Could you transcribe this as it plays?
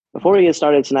Before we get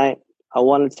started tonight, I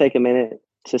wanted to take a minute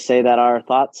to say that our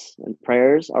thoughts and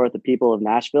prayers are with the people of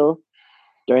Nashville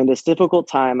during this difficult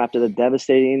time after the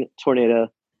devastating tornado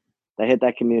that hit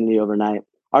that community overnight.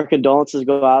 Our condolences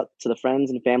go out to the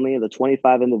friends and family of the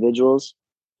 25 individuals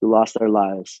who lost their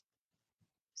lives.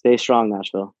 Stay strong,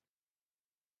 Nashville.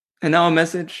 And now a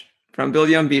message from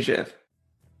Billy Bijev.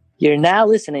 You're now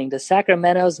listening to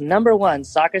Sacramento's #1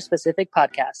 soccer-specific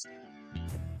podcast.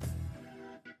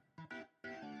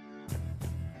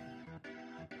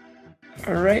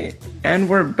 All right, and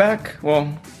we're back.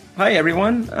 Well, hi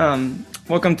everyone.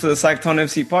 Welcome to the Sacton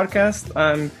FC podcast.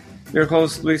 I'm your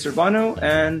host Luis Urbano,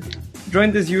 and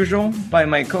joined as usual by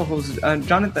my co-host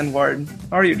Jonathan Ward.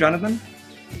 How are you, Jonathan?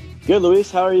 Good, Luis.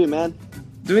 How are you, man?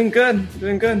 Doing good.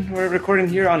 We're recording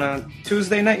here on a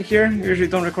Tuesday night here. We usually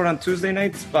don't record on Tuesday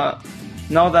nights, but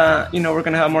now that we're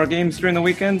gonna have more games during the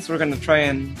weekends, we're gonna try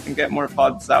and get more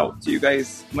pods out to you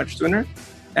guys much sooner.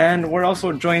 And we're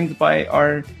also joined by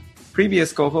our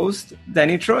previous co-host,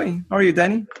 Danny Troy. How are you,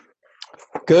 Danny?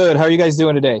 Good. How are you guys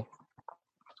doing today?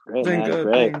 Great, Doing man. good,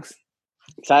 Great. thanks.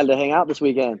 Excited to hang out this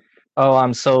weekend. Oh,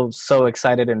 I'm so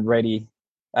excited and ready.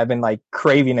 I've been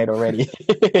craving it already.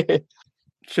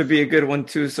 Should be a good one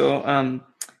too. So,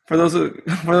 for those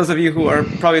of you who are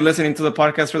probably listening to the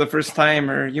podcast for the first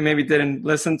time, or you maybe didn't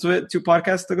listen to it 2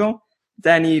 podcasts ago,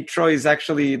 Danny Troy is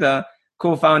actually the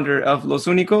co-founder of Los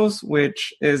Únicos,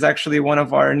 which is actually one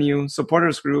of our new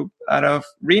supporters group out of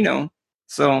Reno.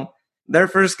 So their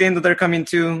first game that they're coming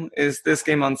to is this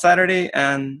game on Saturday,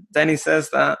 and Danny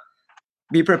says that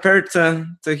be prepared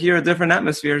to hear a different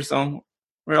atmosphere. So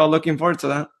we're all looking forward to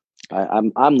that.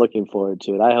 I'm looking forward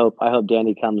to it. I hope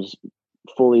Danny comes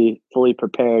fully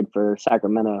prepared for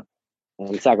Sacramento,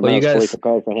 and Sacramento's fully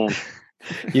prepared for him.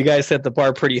 You guys set the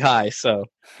bar pretty high, so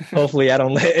hopefully I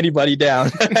don't let anybody down.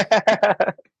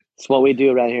 It's what we do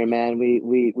around here, man.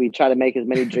 We try to make as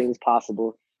many dreams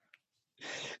possible.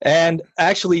 And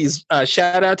actually,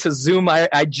 shout out to Zoom.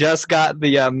 I just got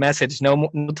the message, no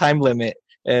time limit,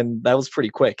 and that was pretty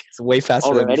quick. It's way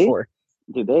faster than before.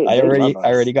 Dude, I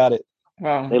already got it.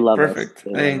 Wow, they love perfect.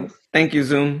 Us. Thank you,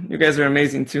 Zoom. You guys are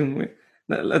amazing too.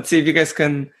 Let's see if you guys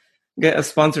can get a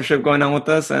sponsorship going on with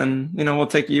us, and we'll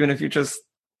take you even if you just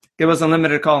give us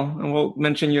unlimited call, and we'll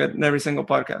mention you at every single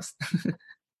podcast.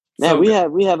 Man,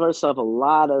 we have ourselves a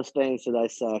lot of things to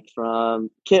dissect, from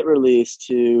kit release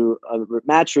to a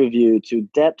match review to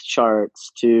depth charts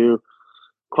to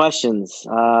questions,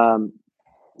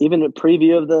 even a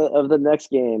preview of the next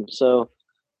game. So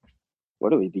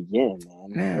where do we begin,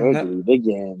 man? Where do we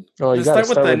begin? Well, you got to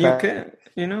start with the new kit.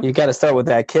 You got to start with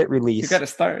that kit release. You got to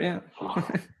start, yeah.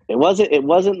 It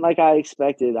wasn't like I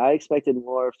expected. I expected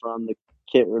more from the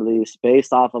kit release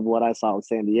based off of what I saw with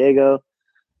San Diego.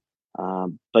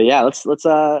 But yeah, let's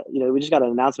we just got an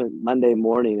announcement Monday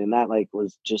morning, and that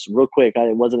was just real quick.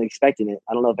 I wasn't expecting it.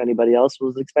 I don't know if anybody else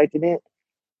was expecting it,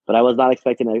 but I was not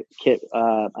expecting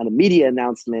an immediate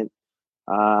announcement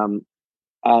at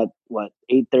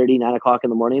 8:30, 9 o'clock in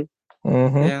the morning.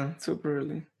 Mm-hmm. Yeah, super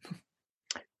early.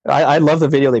 I love the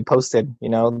video they posted.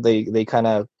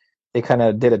 They kind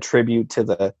of did a tribute to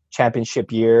the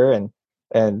championship year,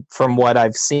 and from what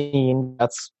I've seen,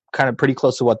 that's kind of pretty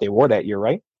close to what they wore that year,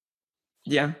 right?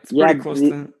 Yeah, it's pretty close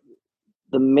to.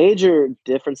 The major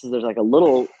difference is there's a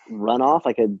little runoff,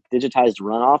 a digitized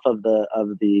runoff of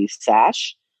the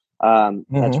sash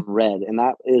that's red, and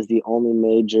that is the only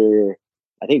major,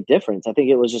 I think, difference. I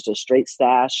think it was just a straight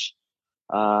sash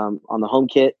on the home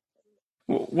kit.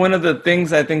 One of the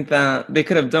things I think that they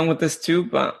could have done with this too,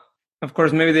 but of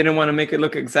course maybe they didn't want to make it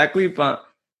look exactly, but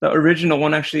the original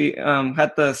one actually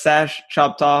had the sash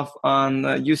chopped off on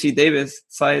the UC Davis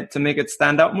side to make it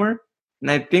stand out more. And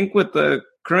I think with the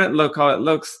current look, how it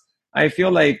looks, I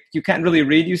feel like you can't really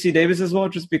read UC Davis as well,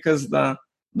 just because the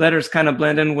letters kind of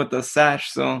blend in with the sash.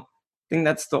 So I think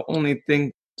that's the only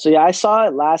thing. So yeah, I saw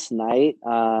it last night,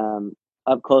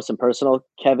 up close and personal.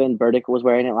 Kevin Burdick was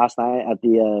wearing it last night at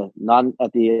the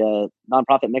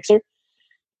nonprofit mixer,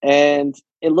 and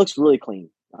it looks really clean.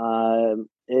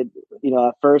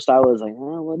 At first I was like,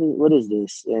 what is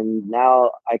this? And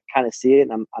now I kind of see it,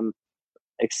 and I'm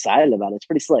excited about it. It's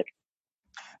pretty slick.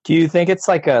 Do you think it's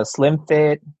like a slim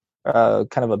fit,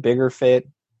 kind of a bigger fit,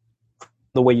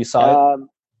 the way you saw it?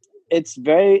 It's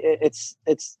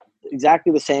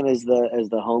exactly the same as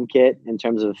the home kit in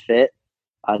terms of fit.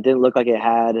 It didn't look like it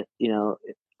had,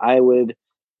 I would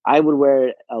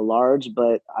wear a large,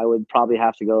 but I would probably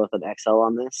have to go with an XL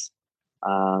on this,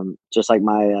 just like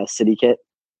my city kit.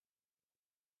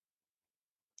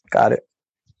 Got it.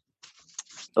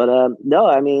 But no,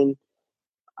 I mean,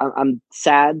 I'm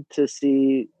sad to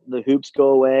see the hoops go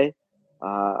away.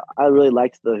 I really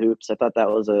liked the hoops. I thought that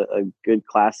was a good,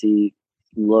 classy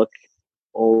look,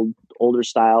 older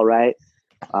style, right?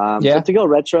 Yeah. So to go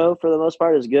retro for the most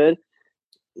part is good.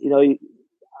 You know,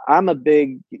 I'm a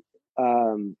big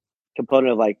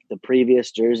component of like the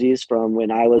previous jerseys from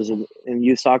when I was in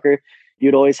youth soccer.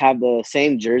 You'd always have the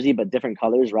same jersey but different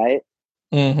colors, right?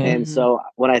 Mm-hmm. And so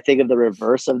when I think of the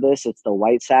reverse of this, it's the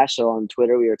white sash. So on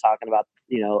Twitter, we were talking about,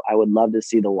 I would love to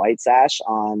see the white sash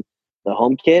on the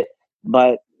home kit.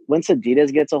 But once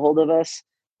Adidas gets a hold of us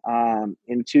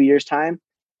in 2 years' time,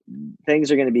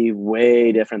 things are going to be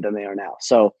way different than they are now.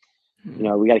 So,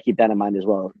 we got to keep that in mind as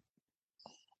well.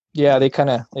 Yeah, they kind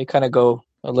of go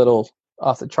a little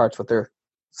off the charts with their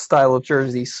style of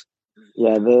jerseys.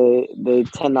 Yeah, they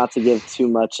tend not to give too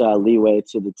much leeway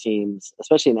to the teams,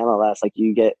 especially in MLS. Like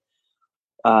you get,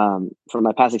 from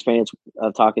my past experience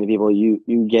of talking to people,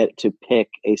 you get to pick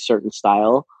a certain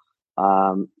style,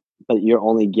 but you're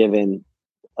only given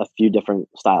a few different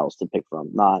styles to pick from,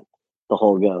 not the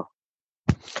whole go.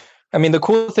 I mean, the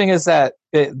cool thing is that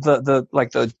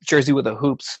the jersey with the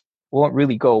hoops won't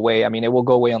really go away. I mean, it will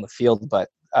go away on the field, but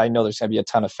I know there's going to be a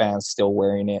ton of fans still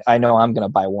wearing it. I know I'm going to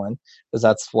buy one because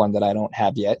that's one that I don't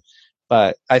have yet.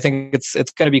 But I think it's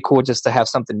going to be cool just to have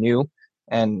something new.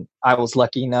 And I was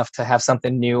lucky enough to have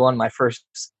something new on my first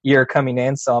year coming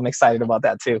in, so I'm excited about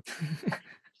that too.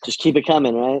 Just keep it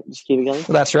coming, right? Just keep it coming.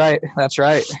 That's right.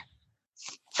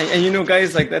 And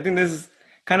guys, like I think this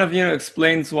kind of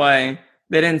explains why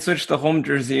they didn't switch the home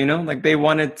jersey. Like they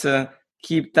wanted to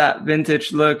keep that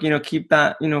vintage look, keep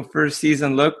that, first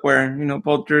season look where,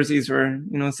 both jerseys were,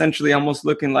 essentially almost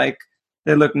looking like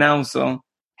they look now. So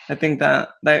I think that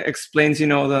explains,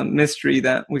 the mystery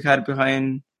that we had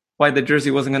behind why the jersey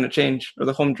wasn't going to change, or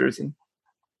the home jersey.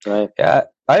 Right. Yeah,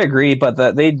 I agree, but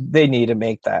they need to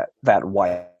make that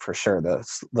white for sure.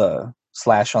 The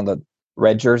slash on the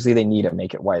red jersey, they need to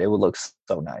make it white. It would look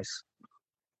so nice.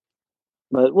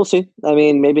 But we'll see. I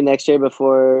mean, maybe next year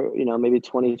before, maybe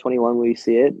 2021 we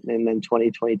see it, and then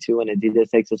 2022 when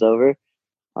Adidas takes us over,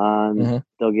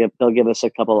 they'll give us a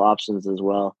couple options as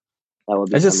well. That would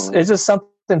be it's just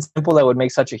something simple that would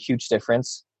make such a huge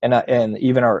difference, and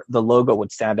even the logo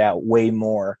would stand out way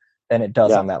more than it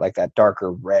does on that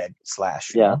darker red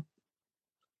slash. Yeah,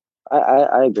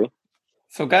 I agree.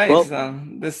 So guys,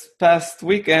 this past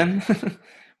weekend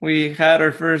we had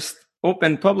our first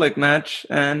open public match,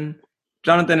 and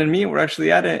Jonathan and me were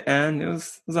actually at it, and it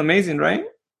was amazing, right?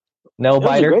 Nail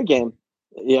biter. It was a great game.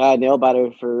 Yeah, nail biter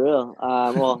for real.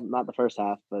 Well, not the first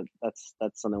half, but that's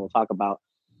something we'll talk about.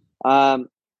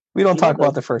 We don't talk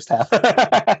about the first half.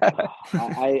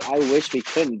 I wish we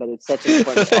couldn't, but it's such an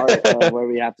important part of where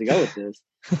we have to go with this.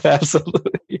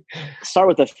 Absolutely. Start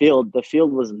with the field. The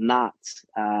field was not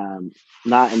in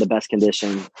the best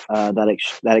condition that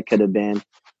it could have been. A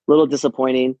little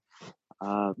disappointing,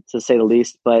 to say the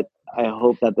least. But I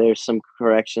hope that there's some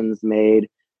corrections made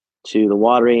to the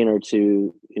watering or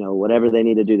to whatever they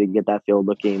need to do to get that field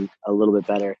looking a little bit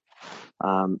better.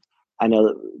 I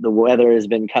know the weather has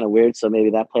been kind of weird, so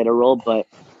maybe that played a role, but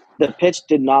the pitch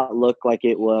did not look like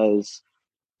it was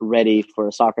ready for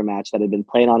a soccer match that had been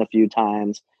played on a few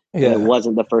times. Yeah. And it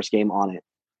wasn't the first game on it.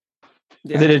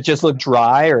 Yeah. Did it just look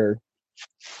dry, or?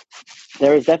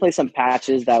 There was definitely some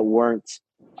patches that weren't,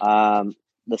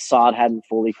 the sod hadn't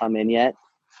fully come in yet.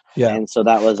 Yeah. And so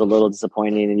that was a little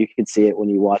disappointing, and you could see it when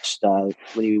you watched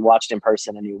in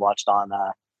person and you watched on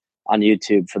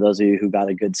YouTube, for those of you who got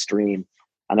a good stream.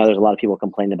 I know there's a lot of people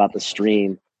complaining about the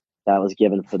stream that was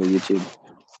given for the YouTube.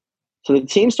 So the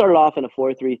team started off in a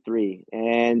 4-3-3,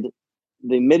 and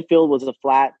the midfield was a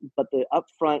flat, but the up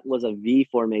front was a V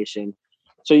formation.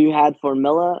 So you had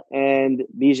Formella and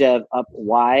Bijev up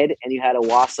wide, and you had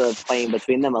Awasa playing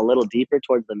between them a little deeper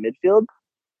towards the midfield.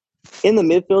 In the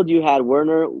midfield, you had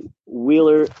Werner,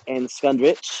 Wheeler, and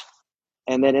Skundrich.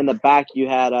 And then in the back, you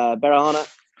had Barahona,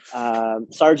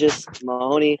 Sargis,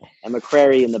 Mahoney, and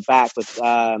McCrary in the back with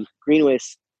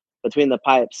Greenwist between the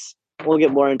pipes. We'll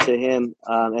get more into him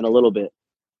in a little bit.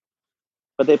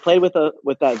 But they played with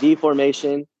that V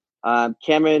formation.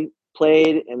 Cameron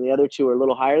played, and the other two are a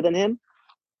little higher than him.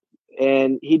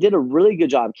 And he did a really good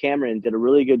job. Cameron did a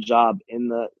really good job in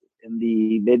the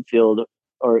midfield,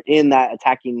 or in that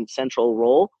attacking central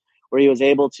role, where he was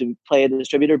able to play a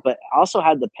distributor, but also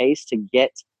had the pace to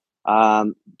get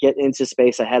into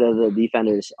space ahead of the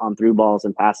defenders on through balls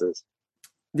and passes.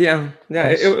 Yeah,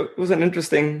 it was an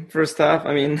interesting first half.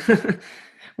 I mean,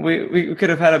 we could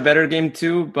have had a better game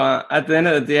too, but at the end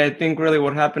of the day, I think really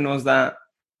what happened was that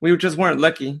we just weren't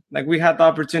lucky. Like, we had the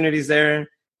opportunities there,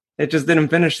 it just didn't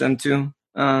finish them too.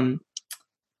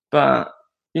 But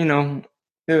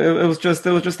it was just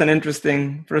an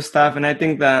interesting first half, and I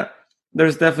think that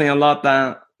there's definitely a lot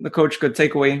that the coach could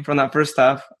take away from that first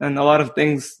half, and a lot of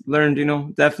things learned.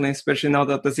 Definitely, especially now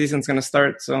that the season's going to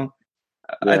start. So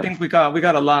I think we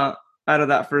got a lot out of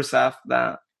that first half.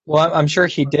 That well, I'm sure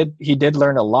he did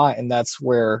learn a lot, and that's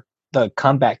where the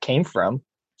comeback came from.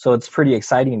 So it's pretty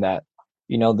exciting that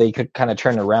they could kind of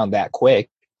turn around that quick.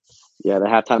 Yeah, the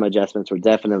halftime adjustments were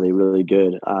definitely really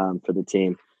good for the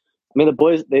team. I mean, the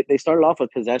boys, they started off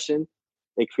with possession.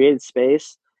 They created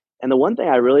space. And the one thing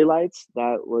I really liked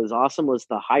that was awesome was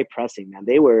the high pressing, man.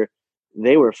 They were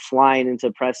flying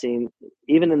into pressing.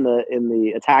 Even in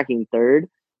the attacking third,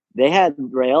 they had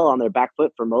Real on their back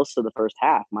foot for most of the first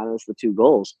half, minus the 2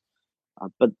 goals.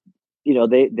 But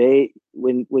they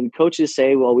when coaches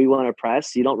say, well, we want to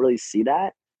press, you don't really see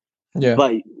that. Yeah.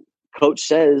 But coach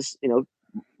says,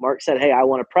 Mark said, hey, I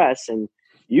want to press. And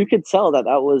you could tell that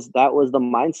was the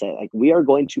mindset. Like, we are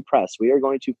going to press. We are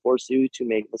going to force you to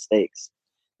make mistakes.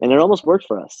 And it almost worked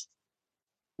for us.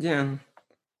 Yeah.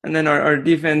 And then our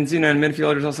defense, and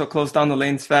midfielders also closed down the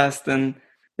lanes fast. And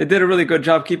they did a really good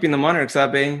job keeping the Monarchs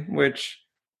at bay, which,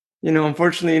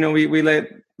 unfortunately, we let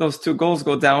those 2 goals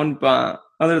go down. But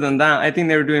other than that, I think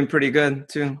they were doing pretty good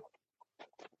too.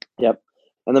 Yep.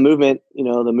 And the movement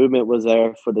was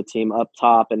there for the team up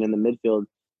top and in the midfield.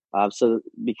 So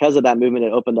because of that movement,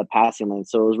 it opened up passing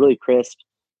lanes. So it was really crisp.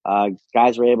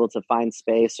 Guys were able to find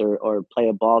space or play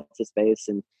a ball to space,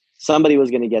 and somebody was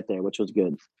going to get there, which was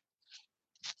good.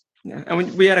 Yeah,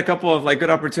 and we had a couple of good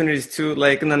opportunities too.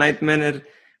 Like in the 9th minute,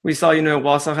 we saw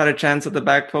Wausau had a chance at the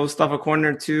back post off a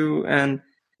corner too, and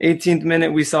 18th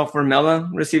minute we saw Formella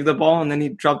receive the ball, and then he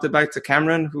dropped it back to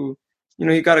Cameron, who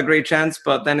he got a great chance,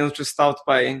 but then it was just stopped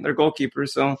by their goalkeeper.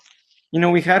 So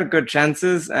we had good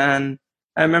chances, and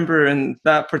I remember in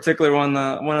that particular one,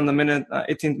 the one on the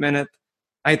 18th minute,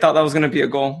 I thought that was going to be a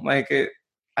goal. I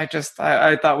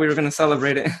thought we were going to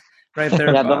celebrate it right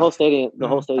there. Yeah, the whole stadium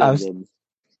did.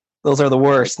 Those are the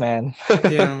worst, man.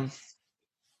 Yeah.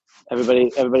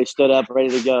 Everybody stood up ready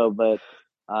to go, but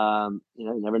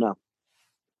you never know.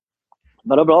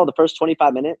 But overall, the first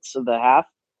 25 minutes of the half,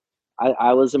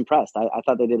 I was impressed. I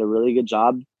thought they did a really good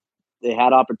job. They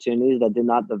had opportunities that did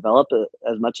not develop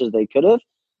as much as they could have,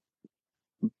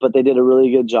 but they did a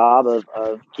really good job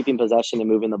of keeping possession and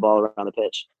moving the ball around the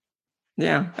pitch.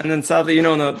 Yeah, and then sadly, in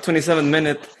the 27th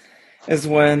minute is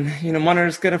when,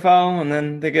 Monarchs get a foul, and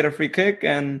then they get a free kick.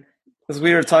 And as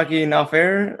we were talking off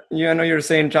air, I know you were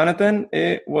saying, Jonathan,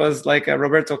 it was like a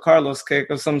Roberto Carlos kick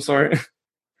of some sort.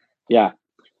 Yeah.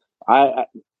 I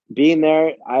being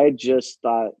there, I just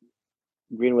thought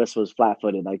Greenwist was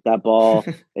flat-footed. Like, that ball,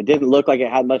 it didn't look like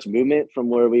it had much movement from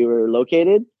where we were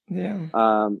located.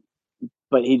 Yeah.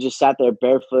 But he just sat there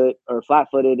barefoot or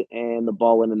flat-footed, and the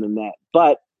ball went in the net.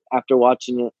 But after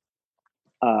watching the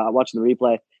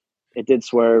replay, it did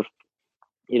swerve.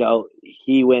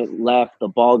 He went left, the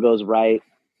ball goes right,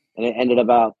 and it ended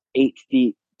about 8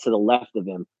 feet to the left of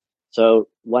him. So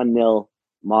 1-0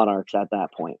 Monarchs at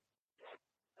that point.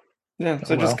 Yeah,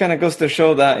 so it just kind of goes to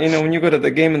show that, when you go to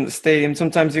the game in the stadium,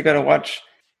 sometimes you got to watch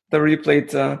the replay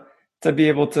to be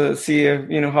able to see if,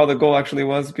 how the goal actually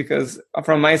was, because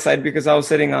from my side, because I was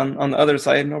sitting on the other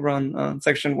side over on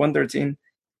section 113,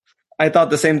 I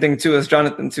thought the same thing too as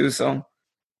Jonathan too. So,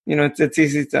 it's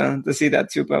easy to see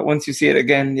that too. But once you see it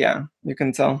again, yeah, you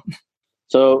can tell.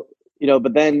 So,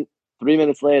 but then 3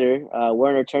 minutes later,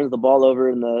 Werner turns the ball over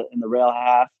in the Real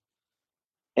half.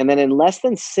 And then in less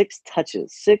than 6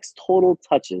 total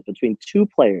touches between 2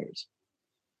 players,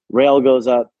 Real goes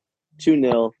up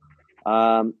 2-0.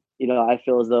 I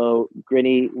feel as though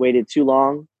Grini waited too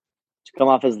long to come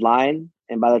off his line.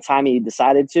 And by the time he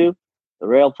decided to, the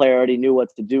Real player already knew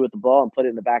what to do with the ball and put it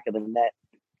in the back of the net.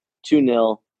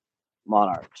 2-0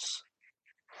 Monarchs.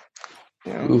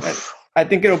 Yeah, I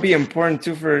think it'll be important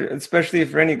too, especially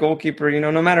for any goalkeeper,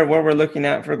 no matter what we're looking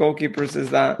at for goalkeepers,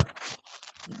 is that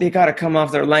they got to come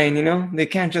off their lane, They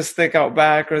can't just stick out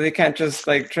back, or they can't just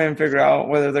try and figure out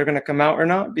whether they're going to come out or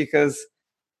not, because,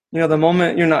 the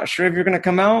moment you're not sure if you're going to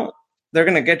come out, they're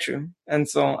going to get you. And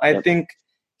so I think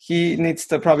he needs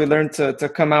to probably learn to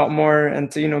come out more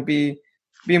and to, be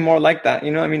more like that.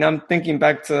 I'm thinking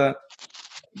back to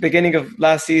beginning of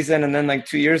last season, and then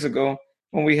 2 years ago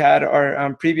when we had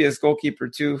our previous goalkeeper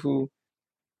too, who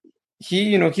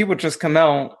he would just come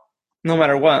out no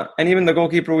matter what. And even the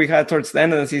goalkeeper we had towards the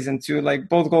end of the season too,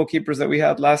 both goalkeepers that we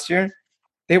had last year,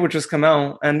 they would just come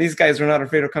out, and these guys were not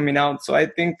afraid of coming out. So I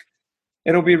think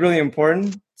it'll be really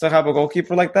important to have a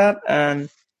goalkeeper like that. And,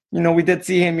 we did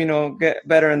see him, get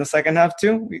better in the second half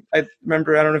too. I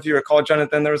remember, I don't know if you recall,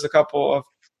 Jonathan, there was a couple of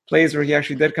plays where he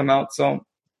actually did come out. So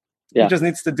Yeah. He just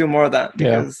needs to do more of that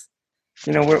because,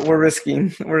 we're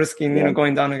risking,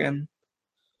 going down again.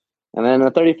 And then in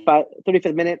the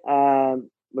 35th minute,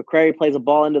 McCrary plays a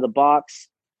ball into the box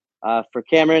for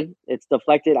Cameron. It's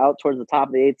deflected out towards the top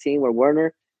of the 18 where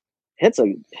Werner hits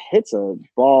a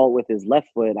ball with his left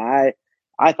foot. I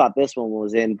thought this one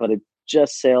was in, but it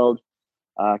just sailed,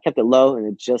 kept it low, and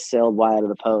it just sailed wide of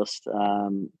the post.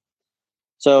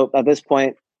 So at this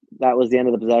point, that was the end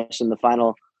of the possession. The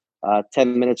final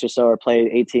 10 minutes or so are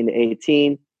played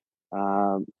 18-18,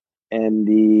 and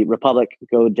the Republic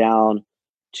go down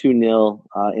 2-0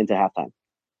 into halftime.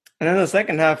 And then the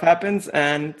second half happens,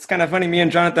 and it's kind of funny. Me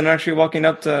and Jonathan are actually walking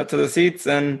up to the seats,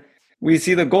 and we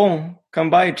see the goal come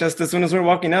by just as soon as we're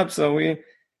walking up. So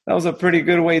that was a pretty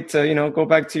good way to, go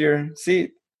back to your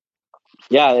seat.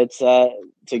 Yeah, it's to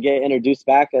get introduced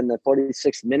back in the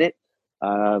 46th minute.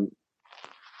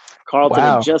 Carlton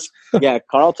had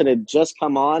just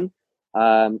come on,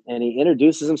 and he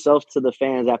introduces himself to the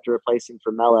fans after replacing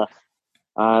Formella.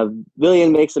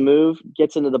 Willian makes a move,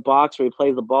 gets into the box where he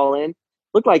plays the ball in.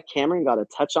 Looked like Cameron got a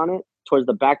touch on it towards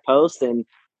the back post, and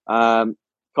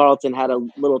Carlton had a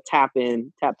little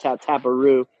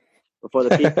tap-a-roo before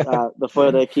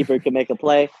the keeper could make a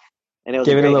play, and it was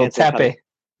a little tappy.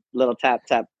 Little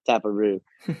tap-a-roo.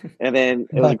 And then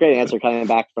it was a great answer coming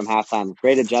back from halftime.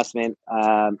 Great adjustment,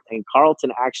 and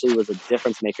Carlton actually was a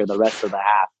difference maker the rest of the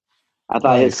half. I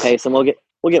thought his pace, and we'll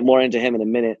get more into him in a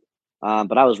minute,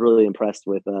 but I was really impressed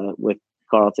with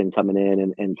Carlton coming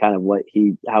in and kind of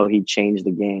how he changed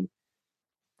the game.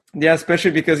 Yeah,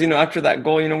 especially because, after that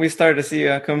goal, we started to see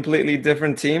a completely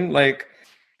different team. Like,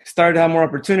 started to have more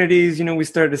opportunities. We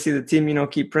started to see the team,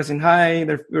 keep pressing high.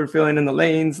 They were filling in the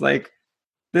lanes. Like,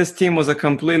 this team was a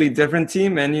completely different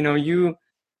team. And, you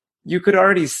could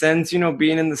already sense,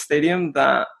 being in the stadium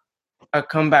that a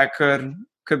comeback could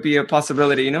be a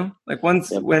possibility, Like, when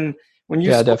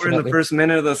you score definitely in the first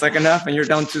minute of the second half and you're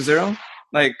down 2-0,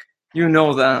 like,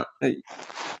 that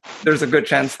there's a good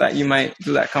chance that you might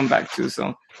do that comeback too.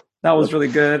 So that was really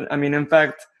good. I mean, in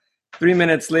fact, 3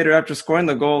 minutes later after scoring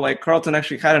the goal, like, Carlton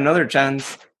actually had another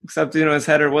chance, except, his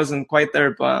header wasn't quite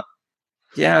there. But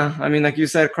yeah, I mean, like you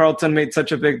said, Carlton made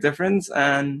such a big difference,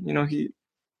 and,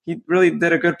 he really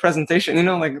did a good presentation,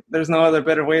 like, there's no other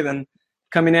better way than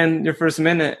coming in your first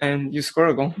minute and you score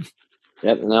a goal.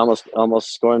 Yep. And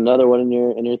almost score another one in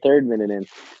your third minute in.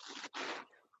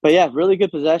 But yeah, really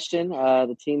good possession.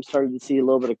 The team started to see a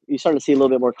little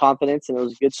bit more confidence, and it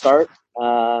was a good start.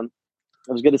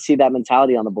 It was good to see that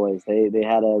mentality on the boys. They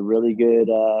had a really good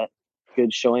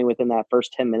showing within that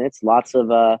first 10 minutes. Lots of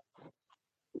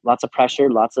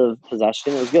pressure, lots of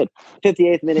possession. It was good.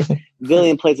 58th minute,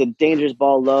 Willian plays a dangerous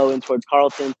ball low in towards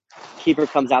Carlton. Keeper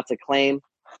comes out to claim.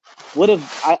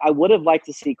 I would have liked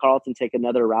to see Carlton take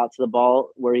another route to the ball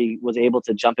where he was able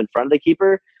to jump in front of the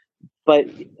keeper. But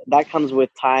that comes with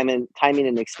timing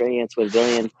and experience with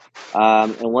Willian.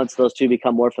 And once those two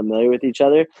become more familiar with each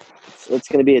other, it's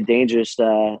going to be a dangerous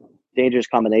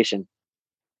combination.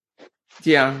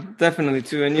 Yeah, definitely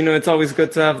too. And, it's always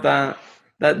good to have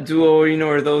that duo,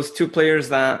 or those two players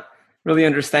that really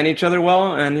understand each other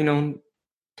well and,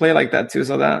 play like that too.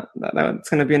 So that's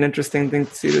going to be an interesting thing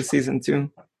to see this season too.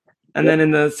 And then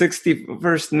in the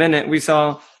 61st minute, we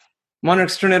saw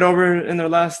Monarchs turn it over in their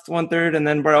last 1/3, and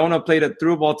then Barahona played a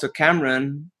through ball to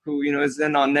Cameron, who, is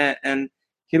in on net, and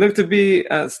he looked to be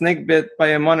snake bit by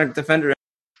a Monarch defender.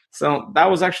 So that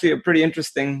was actually a pretty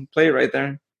interesting play right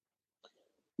there.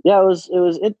 Yeah, it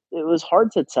was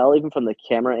hard to tell even from the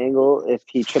camera angle if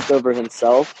he tripped over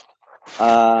himself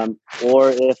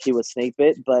or if he was snake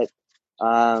bit. But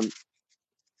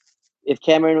if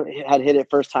Cameron had hit it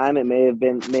first time, it may have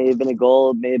been a goal,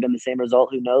 it may have been the same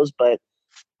result. Who knows? But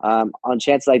on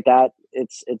chance like that,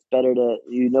 it's better to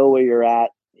where you're at.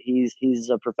 He's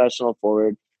a professional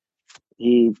forward.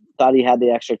 He thought he had the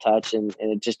extra touch, and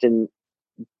it just didn't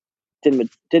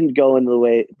go in the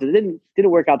way. Didn't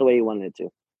work out the way he wanted it to.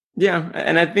 Yeah,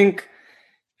 and I think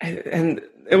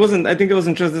it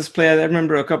wasn't just this play. I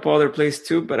remember a couple other plays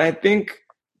too, but I think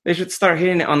they should start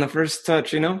hitting it on the first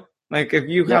touch. Like, if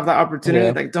you have the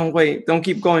opportunity, like, don't wait, don't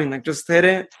keep going, like, just hit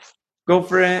it, go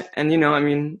for it. And I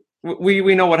mean,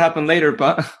 we know what happened later,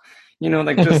 but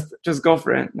like, just go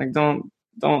for it. Like, don't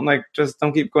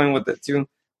keep going with it too.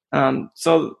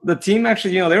 So the team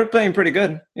actually, they were playing pretty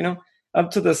good.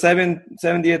 Up to the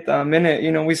 70th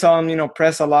minute, we saw them,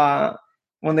 press a lot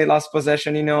when they lost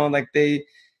possession. Like, they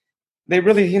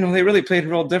really played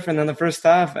real different than the first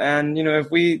half. And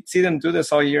if we see them do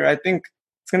this all year, I think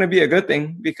it's going to be a good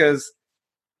thing, because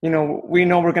we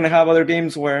know we're going to have other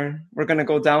games where we're going to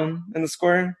go down in the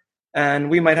score, and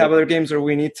we might have other games where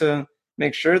we need to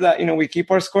make sure that, we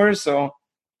keep our scores. So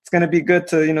it's going to be good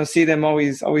to, see them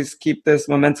always keep this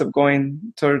momentum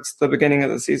going towards the beginning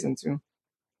of the season too.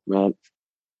 Right.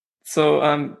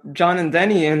 So, John and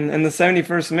Denny, in the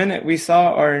 71st minute, we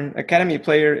saw our academy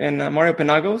player in Mario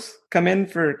Penagos come in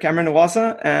for Cameron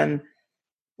Iwasa. And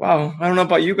wow, I don't know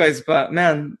about you guys, but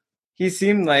man, he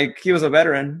seemed like he was a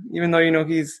veteran, even though,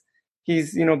 he's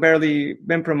barely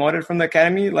been promoted from the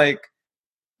academy. Like,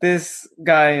 this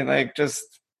guy, like,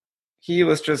 he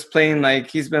was just playing like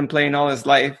he's been playing all his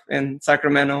life in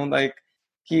Sacramento. Like,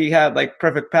 he had like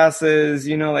perfect passes,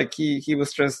 like he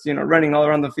was just, running all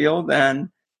around the field, and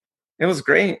it was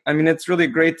great. I mean, it's really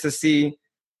great to see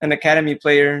an academy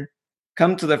player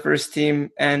come to the first team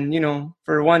and,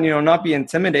 for one, not be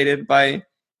intimidated by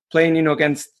playing,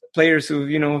 against players who,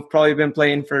 have probably been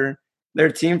playing for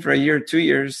their team for a year, 2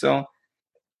 years. So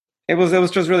it was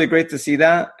just really great to see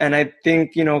that. And I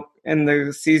think, in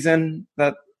the season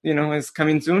that, is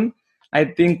coming soon, I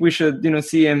think we should,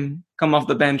 see him come off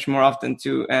the bench more often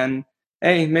too. And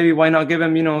hey, maybe why not give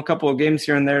him, a couple of games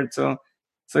here and there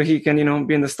so he can,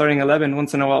 be in the starting 11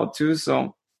 once in a while too.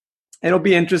 So it'll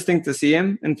be interesting to see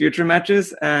him in future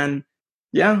matches. And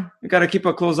yeah, we got to keep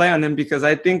a close eye on him, because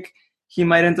I think he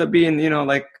might end up being,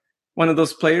 like one of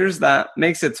those players that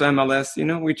makes it to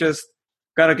MLS. We just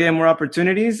got to give him more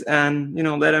opportunities and,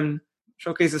 let him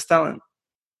showcase his talent.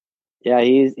 Yeah,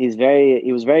 he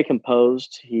was very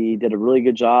composed. He did a really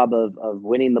good job of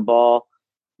winning the ball.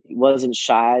 He wasn't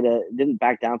shy, didn't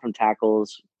back down from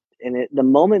tackles. And the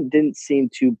moment didn't seem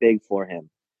too big for him,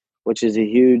 which is a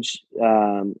huge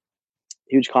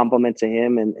compliment to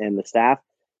him and the staff.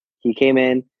 He came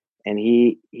in and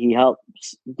he helped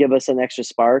give us an extra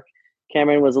spark.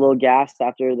 Cameron was a little gassed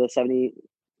after the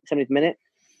 70th minute,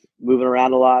 moving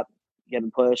around a lot,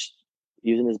 getting pushed,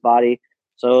 using his body.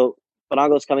 So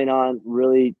Penagos coming on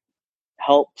really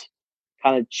helped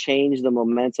kind of change the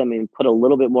momentum and put a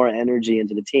little bit more energy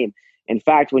into the team. In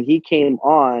fact, when he came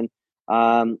on,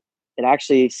 it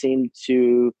actually seemed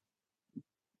to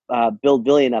build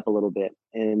Villian up a little bit,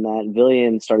 and that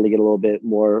Villian started to get a little bit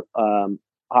more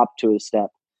hop to his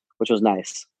step, which was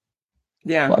nice.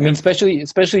 Yeah, well, I mean,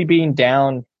 especially being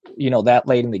down, that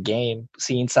late in the game,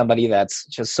 seeing somebody that's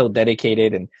just so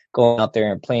dedicated and going out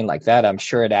there and playing like that, I'm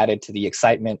sure it added to the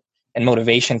excitement and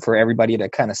motivation for everybody to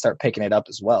kind of start picking it up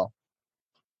as well.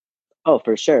 Oh,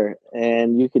 for sure,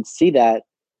 and you could see that,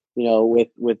 with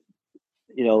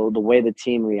the way the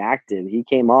team reacted. He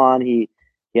came on. He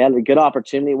had a good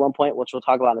opportunity at one point, which we'll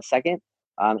talk about in a second,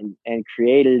 and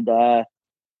created.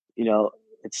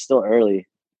 It's still early,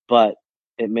 but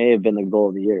it may have been the goal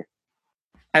of the year.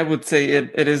 I would say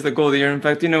it is the goal of the year. In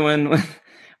fact,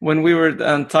 when we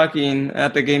were talking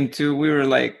at the game too, we were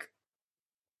like,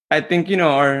 I think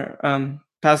our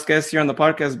past guest here on the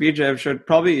podcast, BJ, should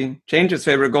probably change his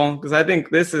favorite goal, because I think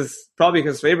this is probably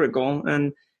his favorite goal.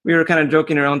 And we were kind of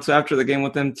joking around too after the game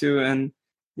with him too. And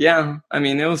yeah, I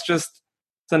mean, it's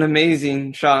an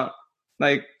amazing shot.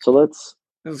 Like, so it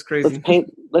was crazy.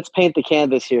 Let's paint the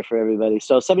canvas here for everybody.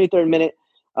 So 73rd minute,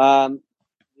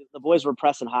 the boys were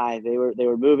pressing high. They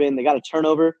were moving. They got a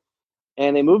turnover,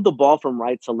 and they moved the ball from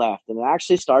right to left. And it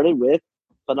actually started with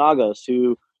Penagos,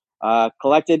 who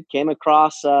collected, came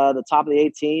across the top of the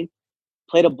 18,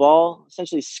 played a ball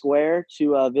essentially square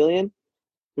to Villian,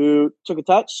 who took a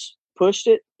touch, pushed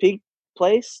it, peaked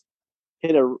place,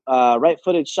 hit a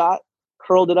right-footed shot,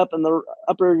 curled it up in the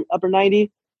upper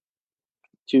 90,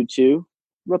 2-2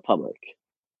 Republic.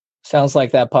 Sounds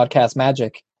like that podcast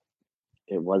magic.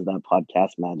 It was that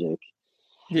podcast magic.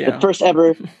 Yeah. The first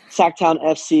ever Sacktown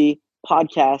FC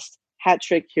podcast hat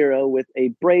trick hero with a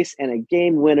brace and a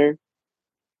game winner.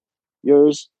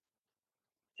 Yours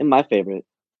and my favorite,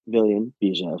 Villian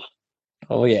Bijev.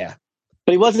 Oh, yeah.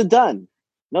 But he wasn't done.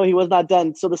 No, he was not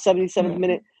done. So the 77th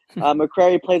minute,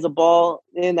 McCrary plays a ball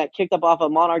in that kicked up off a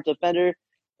Monarch defender,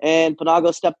 and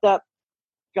Penagos stepped up,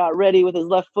 got ready with his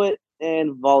left foot,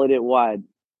 and volleyed it wide.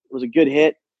 It was a good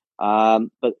hit,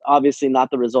 but obviously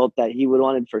not the result that he would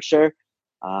wanted for sure.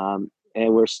 And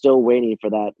we're still waiting for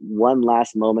that one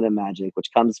last moment of magic,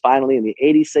 which comes finally in the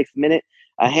 86th minute,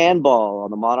 a handball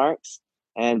on the Monarchs,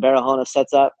 and Barahona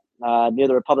sets up near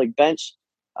the Republic bench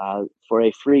for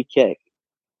a free kick.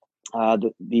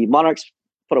 The Monarchs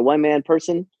put a one-man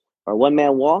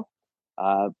wall.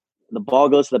 The ball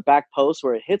goes to the back post,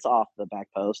 where it hits off the back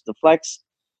post, deflects,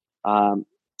 and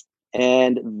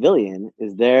Villian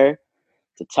is there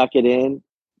to tuck it in.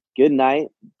 Good night,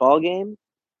 ball game,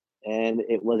 and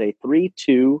it was a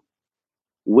 3-2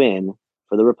 win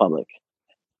for the Republic.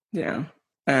 Yeah,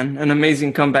 and an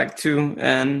amazing comeback too,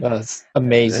 and that was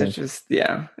amazing.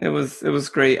 it was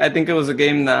great. I think it was a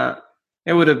game that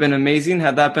it would have been amazing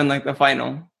had that been like the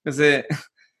final, because it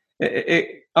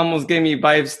almost gave me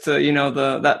vibes to, you know,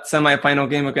 that semifinal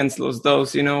game against Los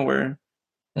Dos, you know, where,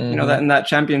 you know, that in that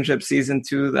championship season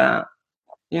too, that,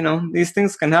 you know, these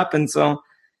things can happen. So,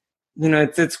 you know,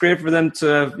 it's great for them to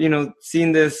have, you know,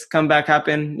 seen this comeback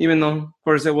happen, even though, of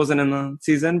course, it wasn't in the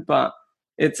season, but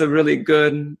it's a really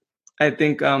good, I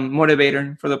think,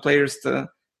 motivator for the players to,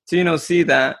 you know, see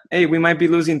that, hey, we might be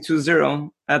losing 2-0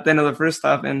 at the end of the first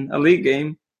half in a league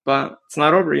game, but it's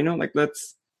not over, you know, like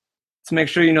let's make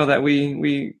sure, you know, that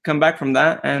we come back from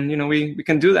that, and, you know, we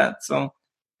can do that. So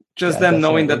just them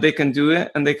knowing that they can do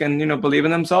it and they can, you know, believe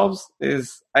in themselves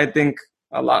is, I think,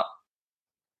 a lot.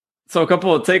 So a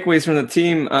couple of takeaways from the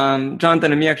team.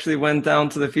 Jonathan and me actually went down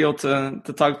to the field to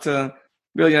talk to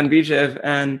Biljan Bijev,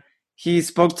 and he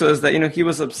spoke to us that, you know, he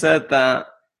was upset that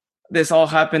this all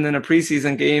happened in a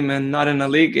preseason game and not in a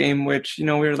league game, which, you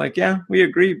know, we were like, yeah, we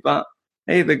agree. But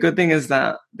hey, the good thing is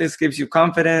that this gives you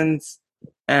confidence,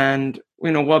 and,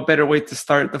 you know, what better way to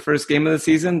start the first game of the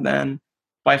season than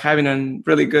by having a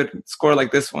really good score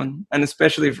like this one? And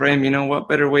especially for him, you know, what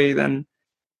better way than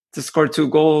to score 2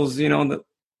 goals, you know,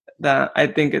 that I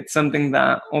think it's something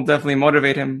that will definitely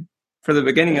motivate him for the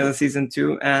beginning of the season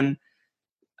too. And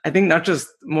I think not just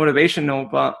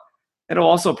motivational, but it'll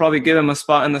also probably give him a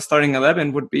spot in the starting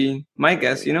 11 would be my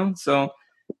guess, you know? So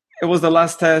it was the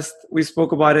last test. We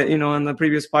spoke about it, you know, in the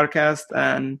previous podcast,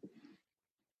 and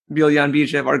Biljan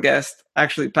Bijev, our guest,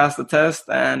 actually passed the test,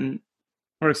 and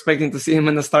we're expecting to see him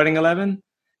in the starting 11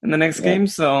 in the next game.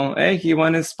 So, hey, he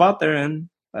won his spot there, and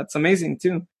that's amazing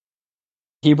too.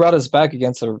 He brought us back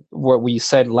against what we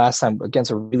said last time,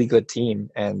 against a really good team.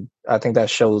 And I think that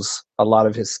shows a lot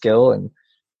of his skill. And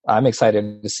I'm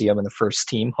excited to see him in the first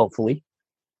team, hopefully.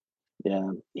 Yeah,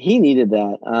 he needed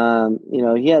that. You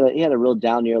know, he had a real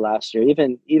down year last year.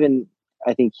 Even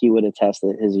I think he would attest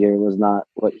that his year was not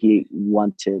what he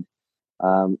wanted.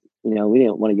 You know, we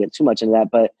didn't want to get too much into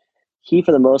that, but he,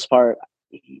 for the most part,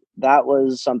 that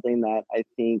was something that I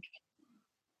think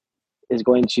is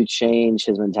going to change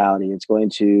his mentality. It's going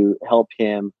to help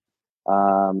him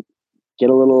get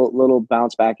a little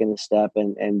bounce back in his step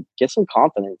and get some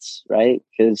confidence, right?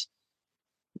 Because,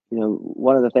 you know,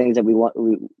 one of the things that we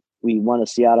want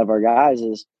to see out of our guys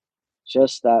is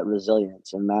just that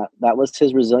resilience, and that was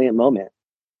his resilient moment.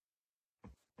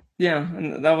 Yeah,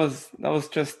 and that was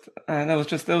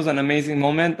an amazing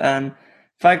moment, and the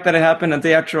fact that it happened a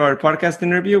day after our podcast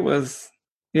interview was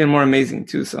even more amazing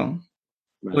too. So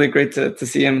really great to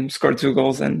see him score 2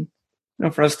 goals, and, you know,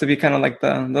 for us to be kind of like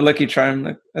the lucky charm,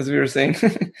 like, as we were saying.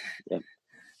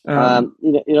 Yeah.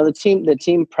 You know, the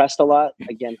team pressed a lot.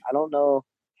 Again, I don't know.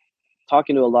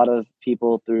 Talking to a lot of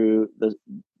people through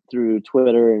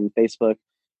Twitter and Facebook,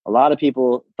 a lot of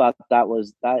people thought that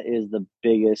is the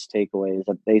biggest takeaway, is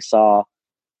that they saw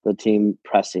the team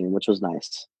pressing, which was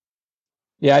nice.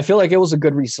 Yeah, I feel like it was a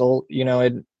good result. You know,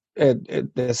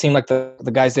 it seemed like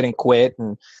the guys didn't quit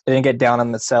and they didn't get down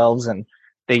on themselves, and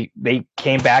they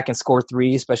came back and scored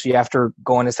 3, especially after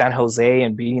going to San Jose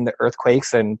and beating the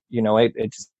Earthquakes, and, you know, it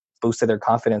just boosted their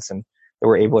confidence, and they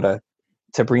were able to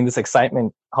bring this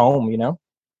excitement home, you know?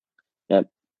 Yep.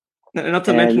 Not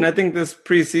to mention, I think this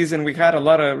preseason we had a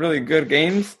lot of really good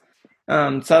games.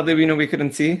 Sadly, you know, we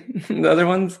couldn't see the other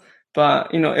ones,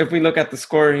 but, you know, if we look at the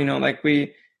score, you know, like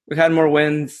we had more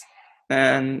wins,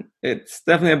 and it's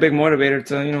definitely a big motivator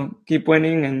to, you know, keep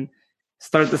winning and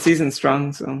start the season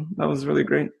strong. So that was really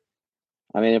great.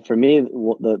 I mean, for me,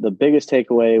 the biggest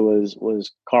takeaway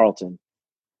was Carlton,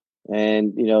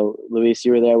 and, you know, Luis,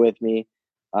 you were there with me.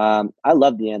 I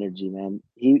love the energy, man.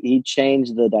 He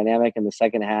changed the dynamic in the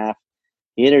second half.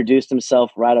 He introduced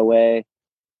himself right away,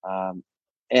 and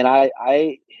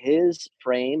his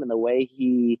frame and the way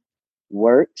he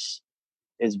works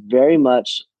is very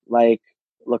much like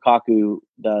Lukaku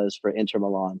does for Inter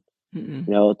Milan. Mm-mm.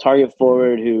 You know, target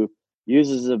forward who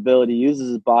uses his ability, uses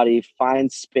his body,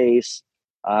 finds space,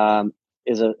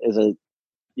 is a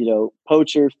you know,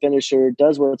 poacher, finisher,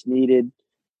 does what's needed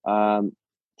to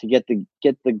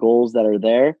get the goals that are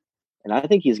there. And I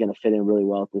think he's going to fit in really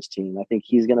well with this team. I think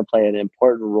he's going to play an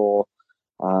important role.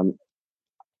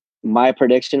 My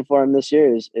prediction for him this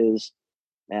year is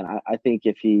man, I think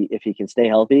if he can stay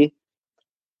healthy,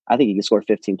 I think he can score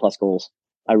 15 plus goals.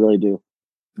 I really do.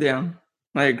 Yeah,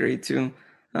 I agree too.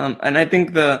 And I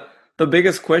think the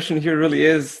biggest question here really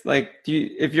is, like,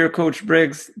 if you're Coach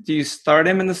Briggs, do you start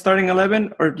him in the starting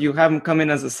 11 or do you have him come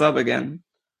in as a sub again?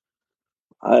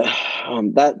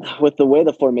 That with the way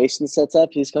the formation sets up,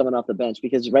 he's coming off the bench,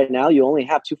 because right now you only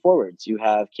have 2 forwards. You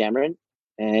have Cameron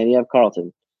and you have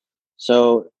Carlton.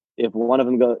 So if one of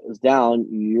them goes down,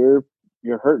 you're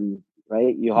hurting.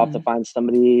 right? You have to find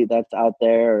somebody that's out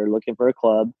there or looking for a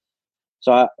club.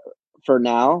 So for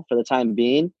now, for the time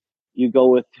being, you go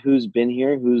with who's been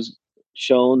here, who's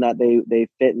shown that they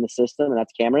fit in the system, and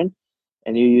that's Cameron.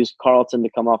 And you use Carlton to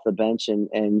come off the bench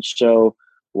and show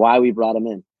why we brought him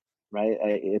in, right?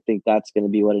 I think that's going to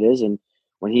be what it is. And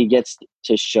when he gets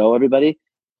to show everybody,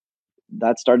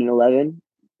 that starting 11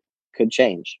 could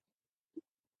change.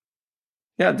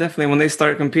 Yeah, definitely. When they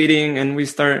start competing and we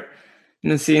start,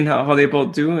 seeing how they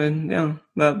both do, and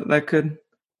that could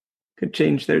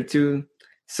change there too.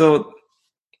 So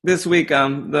this week,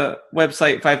 the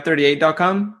website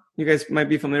 538.com, you guys might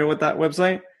be familiar with that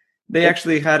website. They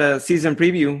actually had a season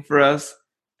preview for us,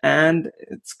 and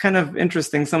it's kind of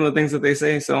interesting, some of the things that they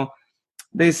say. So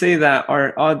they say that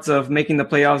our odds of making the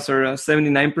playoffs are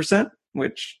 79%,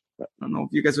 which I don't know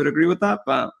if you guys would agree with that,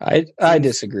 but I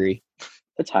disagree.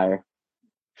 It's higher.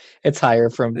 It's higher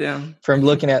from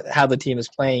looking at how the team is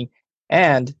playing.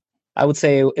 And I would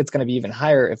say it's going to be even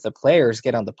higher if the players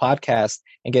get on the podcast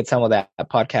and get some of that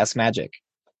podcast magic.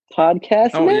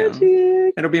 Podcast magic. Yeah.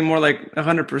 It'll be more like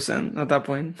 100% at that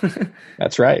point.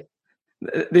 That's right.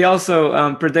 They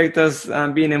also predict us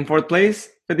being in fourth place,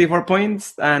 54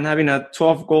 points, and having a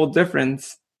 12-goal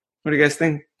difference. What do you guys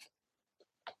think?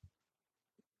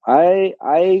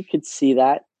 I could see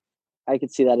that. I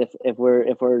could see that if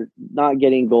we're not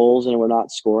getting goals and we're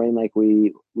not scoring like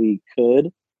we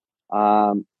could,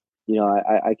 I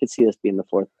could see us being the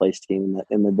fourth place team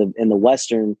in the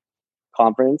Western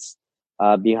Conference,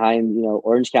 behind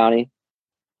Orange County,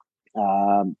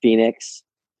 Phoenix.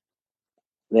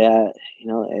 Yeah,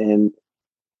 and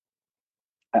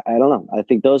I don't know. I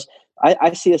think those.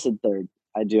 I see us in third.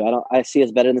 I do. I see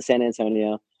us better than San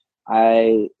Antonio.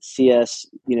 I see us,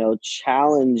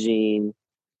 challenging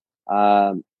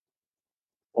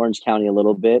Orange County a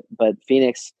little bit, but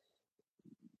Phoenix,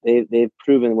 they've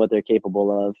proven what they're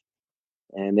capable of,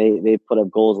 and they put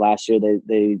up goals last year.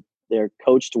 They're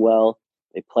coached well,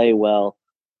 they play well,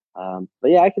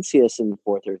 but yeah, I could see us in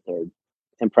fourth or third,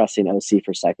 impressing OC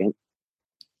for second.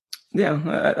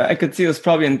 Yeah, I could see us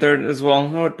probably in third as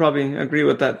well. I would probably agree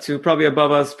with that too. Probably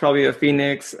above us, probably a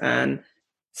Phoenix, and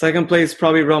second place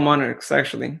probably Real Monarchs.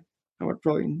 Actually, I would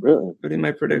probably put in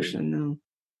my prediction now.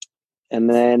 And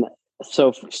then,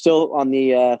 so still on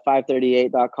the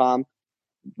 538.com,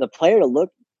 the player to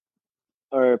look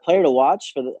or player to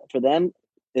watch for them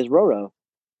is Roro.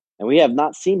 And we have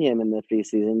not seen him in the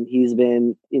preseason. He's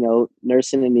been,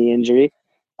 nursing a knee injury.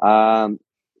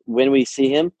 When we see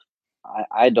him,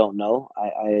 I don't know.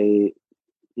 I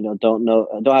don't know.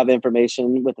 I don't have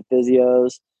information with the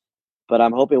physios, but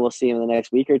I'm hoping we'll see him in the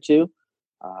next week or two.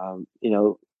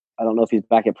 I don't know if he's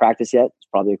back at practice yet. It's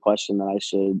probably a question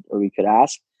that we could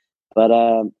ask. But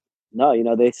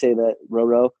no, they say that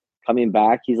Roro coming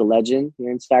back, he's a legend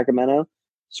here in Sacramento,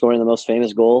 scoring the most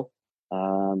famous goal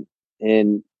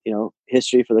in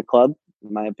history for the club,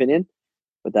 in my opinion,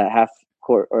 with that half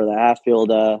court or the half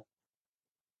field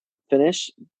finish.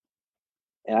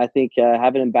 And I think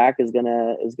having him back is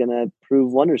gonna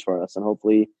prove wonders for us, and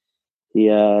hopefully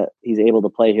he's able to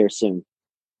play here soon.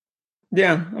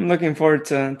 Yeah, I'm looking forward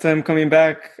to him coming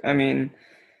back. I mean,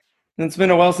 it's been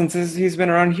a while since he's been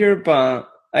around here, but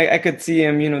I could see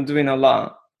him, doing a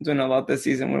lot this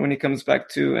season when he comes back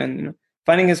too, and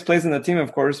finding his place in the team,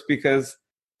 of course, because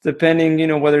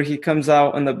depending, whether he comes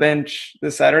out on the bench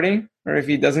this Saturday or if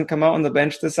he doesn't come out on the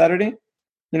bench this Saturday,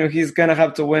 he's gonna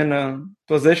have to win a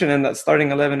position in that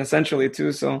starting 11 essentially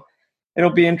too. So it'll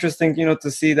be interesting,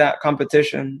 to see that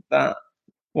competition that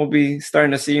we'll be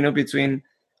starting to see, between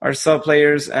our sub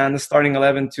players and the starting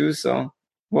 11 too. So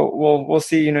we'll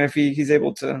see, if he's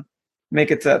able to make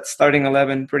it to that starting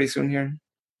 11 pretty soon here.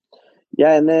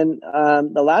 Yeah, and then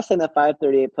the last thing that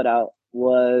 538 put out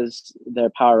was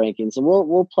their power rankings, and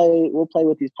we'll play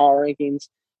with these power rankings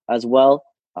as well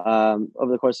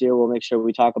over the course of the year. We'll make sure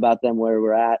we talk about them where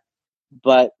we're at,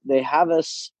 but they have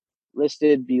us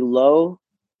listed below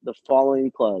the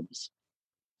following clubs: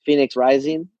 Phoenix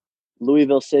Rising,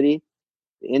 Louisville City,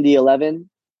 the Indy 11,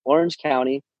 Orange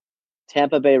County,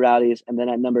 Tampa Bay Rowdies, and then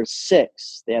at number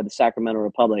 6 they have the Sacramento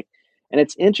Republic. And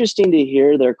it's interesting to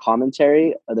hear their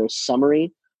commentary, or their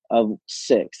summary of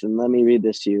 6. And let me read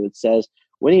this to you. It says,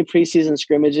 winning preseason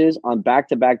scrimmages on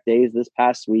back-to-back days this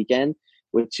past weekend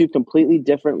with 2 completely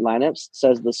different lineups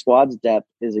says the squad's depth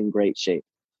is in great shape.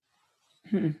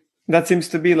 That seems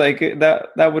to be like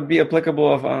that would be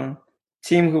applicable of a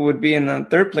team who would be in the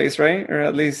third place, right? Or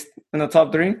at least in the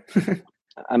top 3.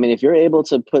 I mean, if you're able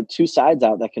to put 2 sides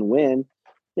out that can win,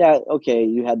 yeah, okay,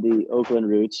 you had the Oakland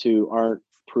Roots who aren't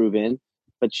proven,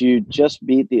 but you just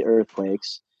beat the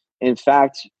Earthquakes. In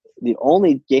fact, the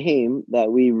only game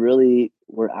that we really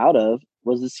were out of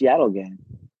was the Seattle game.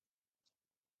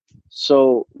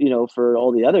 So, for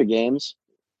all the other games,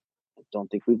 I don't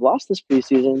think we've lost this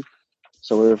preseason.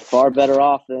 So we're far better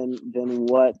off than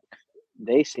what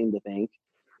they seem to think.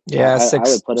 Yeah, I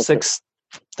would put six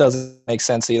doesn't make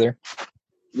sense either.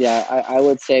 Yeah, I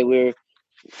would say we're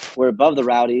above the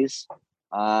Rowdies,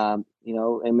 and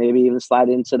maybe even slide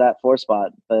into that 4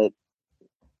 spot. But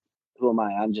who am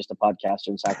I? I'm just a podcaster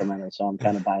in Sacramento, so I'm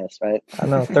kind of biased, right? I don't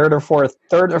know. Third or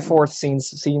fourth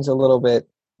seems a little bit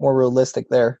more realistic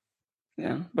there.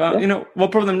 Yeah, but we'll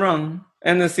prove them wrong.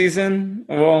 End the season,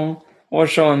 we'll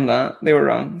show them that they were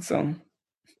wrong. So,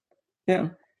 yeah.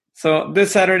 So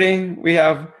this Saturday we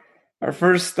have our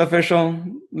first official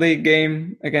league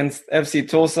game against FC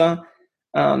Tulsa.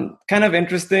 Kind of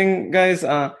interesting, guys.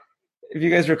 If you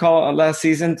guys recall last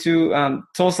season too,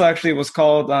 Tulsa actually was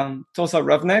called Tulsa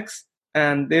Roughnecks,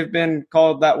 and they've been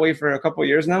called that way for a couple of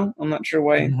years now. I'm not sure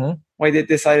why they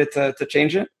decided to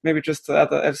change it. Maybe just to add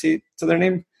the FC to their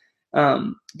name.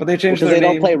 But they changed their name. Because they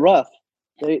don't play rough.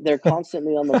 They're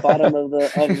constantly on the bottom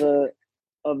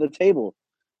of the table.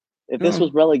 If this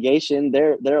was relegation,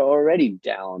 they're already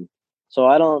down.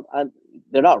 So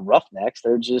they're not Roughnecks.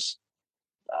 They're just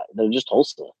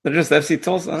Tulsa. They're just FC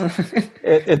Tulsa.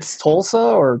 It's Tulsa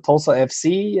or Tulsa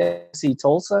FC? FC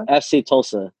Tulsa? FC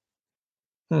Tulsa.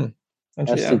 Interesting.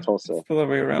 FC Tulsa. It's the other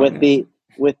way around.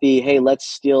 With the hey, let's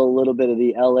steal a little bit of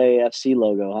the LAFC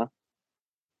logo, huh?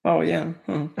 Oh yeah.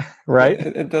 Huh. Right?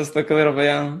 It does look a little bit,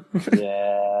 yeah.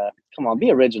 Yeah. Come on,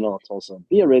 be original, Tulsa.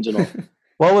 Be original.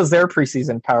 What was their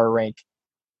preseason power rank?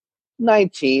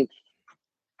 19th.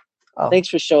 Oh. Thanks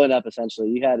for showing up. Essentially,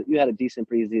 you had a decent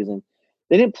preseason.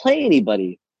 They didn't play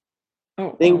anybody.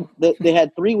 Oh, they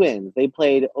had 3 wins. They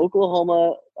played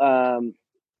Oklahoma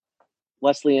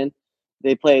Wesleyan.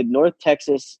 They played North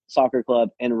Texas Soccer Club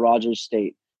and Rogers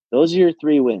State. Those are your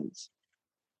 3 wins.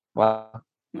 Wow.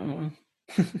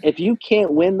 If you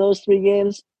can't win those 3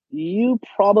 games, you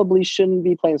probably shouldn't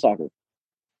be playing soccer.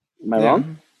 Am I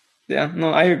wrong? Yeah,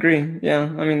 no, I agree. Yeah,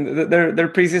 I mean, their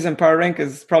preseason power rank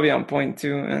is probably on point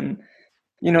too, and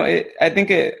I think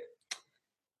it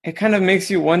kind of makes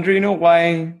you wonder,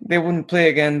 why they wouldn't play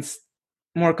against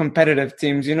more competitive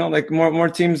teams. Like more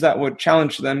teams that would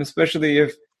challenge them, especially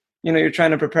if you're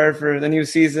trying to prepare for the new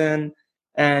season,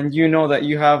 and that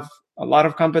you have a lot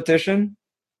of competition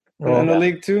in the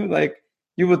league too. Like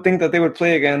you would think that they would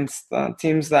play against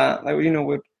teams that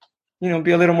would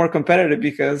be a little more competitive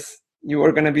because you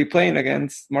are going to be playing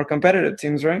against more competitive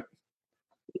teams, right?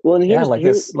 Well, and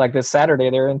this Saturday,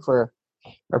 they're in for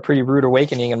a pretty rude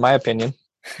awakening, in my opinion.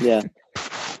 Yeah,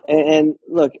 and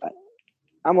look,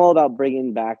 I'm all about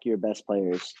bringing back your best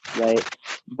players, right?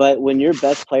 But when your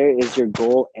best player is your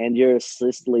goal and your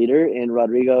assist leader in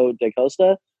Rodrigo da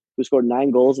Costa, who scored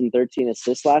 9 goals and 13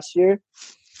 assists last year,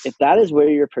 if that is where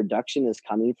your production is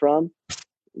coming from,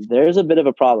 there's a bit of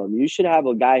a problem. You should have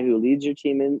a guy who leads your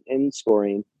team in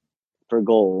scoring for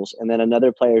goals, and then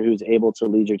another player who's able to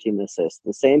lead your team in assists.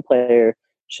 The same player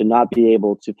should not be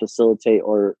able to facilitate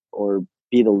or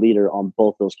be the leader on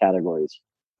both those categories.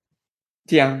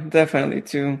 Yeah, definitely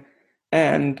too.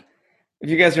 And if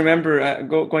you guys remember,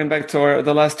 going back to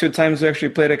the last 2 times we actually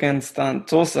played against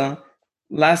Tulsa,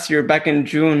 last year back in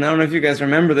June, I don't know if you guys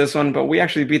remember this one, but we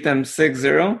actually beat them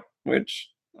 6-0, which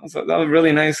that was a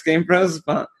really nice game for us,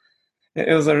 but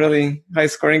it was a really high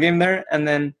scoring game there. And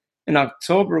then in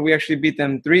October, we actually beat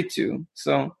them 3-2.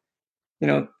 So,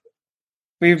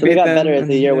 we got better as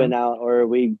the year went out, or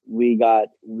we got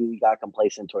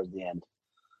complacent towards the end.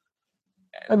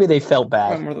 Maybe they felt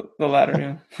bad. More the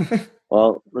latter, yeah.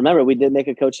 Well, remember, we did make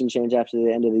a coaching change after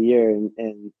the end of the year,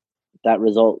 and that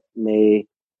result may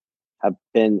have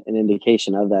been an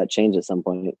indication of that change at some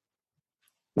point.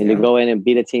 I mean, to go in and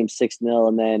beat a team 6-0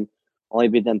 and then only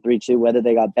beat them 3-2, whether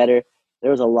they got better,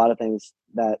 there was a lot of things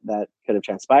that could have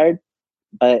transpired.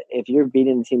 But if you're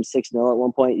beating the team 6-0 at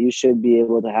one point, you should be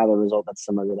able to have a result that's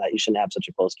similar to that. You shouldn't have such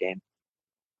a close game.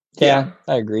 Yeah,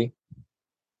 I agree.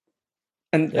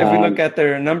 And if we look at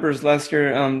their numbers last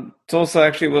year, Tulsa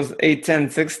actually was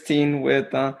 8-10-16 with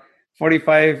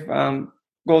 45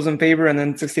 goals in favor and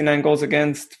then 69 goals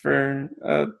against for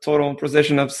a total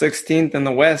position of 16th in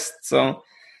the West. So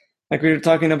like we were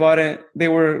talking about it, they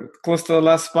were close to the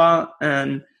last spot,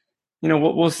 and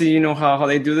we'll see how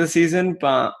they do this season,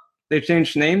 but they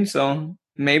changed names, so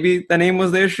maybe the name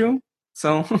was the issue.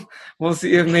 So we'll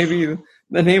see if maybe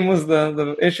the name was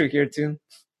the issue here too.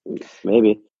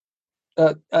 Maybe.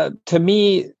 To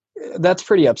me, that's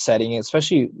pretty upsetting,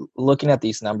 especially looking at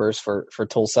these numbers for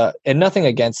Tulsa. And nothing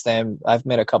against them. I've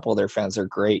met a couple of their fans. They're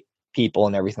great people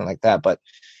and everything like that. But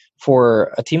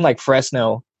for a team like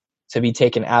Fresno to be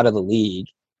taken out of the league,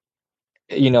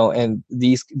 and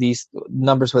these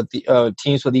numbers with the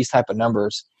teams with these type of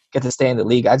numbers get to stay in the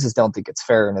league, I just don't think it's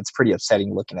fair, and it's pretty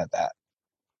upsetting looking at that.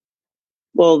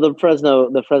 Well, the Fresno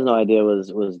idea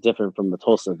was different from the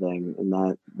Tulsa thing, and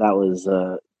that was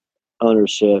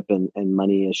ownership and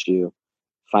money issue,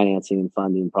 financing and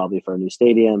funding probably for a new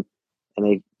stadium,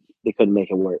 and they couldn't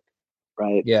make it work,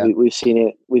 right? Yeah. We've seen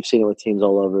it with teams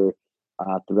all over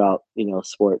throughout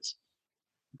sports,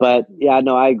 but yeah,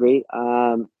 no, I agree.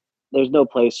 There's no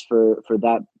place for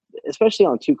that, especially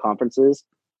on two conferences.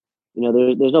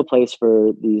 There's no place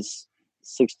for these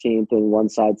 16th in one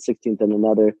side, 16th in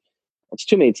another. It's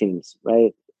too many teams,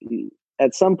 right?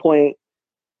 At some point,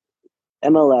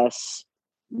 MLS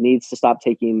needs to stop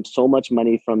taking so much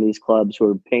money from these clubs who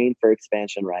are paying for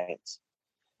expansion rights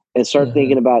and start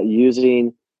thinking about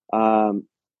using,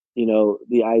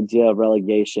 the idea of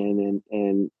relegation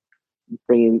and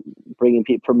bringing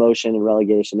promotion and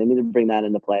relegation. They need to bring that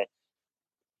into play.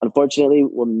 Unfortunately,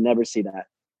 we'll never see that.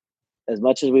 As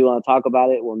much as we want to talk about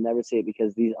it, we'll never see it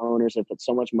because these owners have put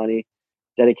so much money,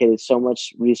 dedicated so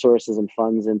much resources and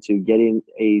funds into getting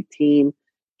a team,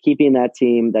 keeping that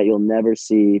team, that you'll never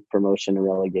see promotion and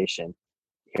relegation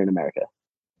here in America,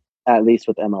 at least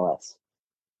with MLS.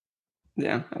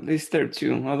 Yeah, at least there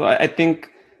too. Although I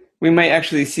think we might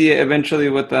actually see it eventually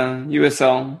with the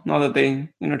USL, now that they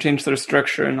changed their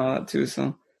structure and all that too.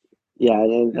 So yeah,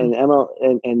 and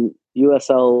and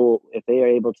USL, if they are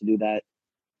able to do that,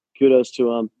 kudos to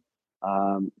them.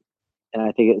 And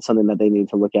I think it's something that they need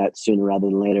to look at sooner rather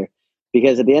than later,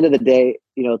 because at the end of the day,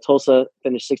 Tulsa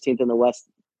finished 16th in the West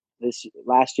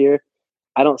last year.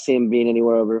 I don't see them being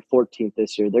anywhere over 14th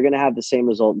this year. They're going to have the same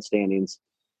result in standings.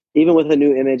 Even with a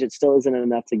new image, it still isn't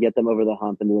enough to get them over the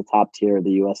hump into the top tier of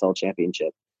the USL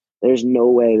Championship. There's no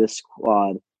way this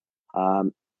squad,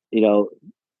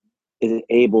 is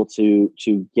able to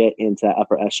get into that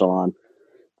upper echelon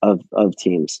of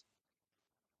teams.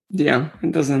 Yeah,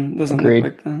 it doesn't Agreed.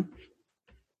 look like that.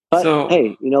 But So,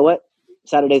 hey, you know what?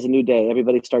 Saturday's a new day.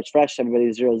 Everybody starts fresh.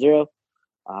 Everybody's 0-0.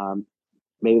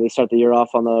 Maybe they start the year off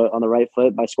on the right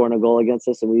foot by scoring a goal against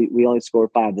us, and we only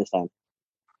scored 5 this time.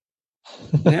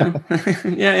 Yeah,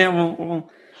 yeah.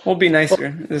 We'll be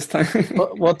nicer this time.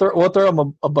 We'll throw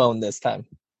them a bone this time.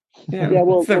 Yeah,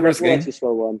 we'll let you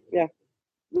score one. Yeah,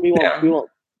 we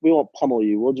won't pummel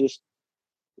you. We'll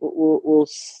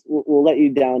let you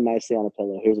down nicely on a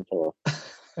pillow. Here's a pillow.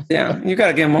 Yeah, you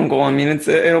gotta get 1 goal. I mean,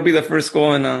 it'll be the first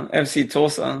goal in FC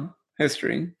Tulsa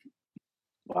history.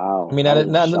 Wow. I mean,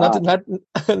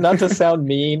 not to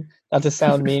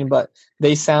sound mean, but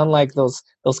they sound like those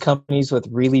companies with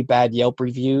really bad Yelp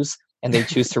reviews, and they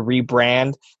choose to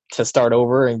rebrand to start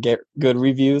over and get good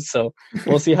reviews. So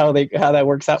we'll see how that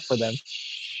works out for them.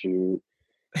 Shoot.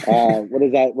 What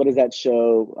is that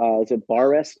show? Is it Bar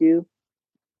Rescue?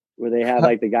 Where they have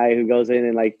like the guy who goes in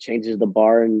and like changes the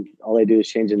bar, and all they do is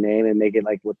change the name and make it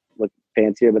like look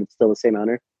fancier, but it's still the same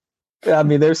owner. I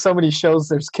mean, there's so many shows.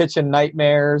 There's Kitchen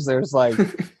Nightmares. There's like,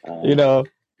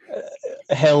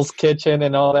 Hell's Kitchen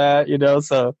and all that.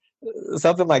 So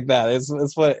something like that.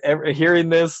 It's what hearing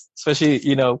this, especially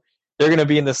they're going to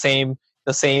be in the same.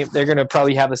 They're going to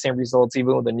probably have the same results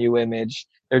even with a new image.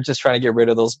 They're just trying to get rid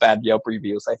of those bad Yelp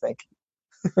reviews, I think.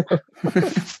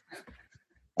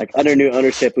 Like under new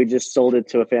ownership, we just sold it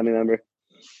to a family member.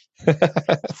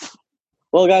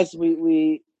 Well, guys,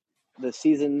 the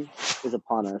season is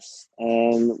upon us,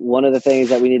 and one of the things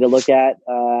that we need to look at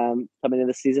coming into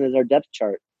the season is our depth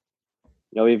chart.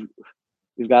 We've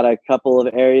got a couple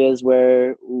of areas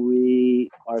where we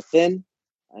are thin,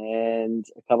 and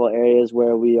a couple of areas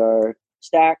where we are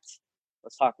stacked.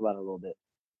 Let's talk about it a little bit.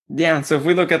 Yeah, so if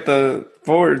we look at the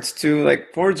forwards too,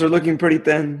 like forwards are looking pretty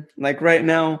thin. Like right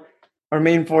now, our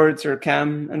main forwards are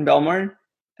Cam and Belmar,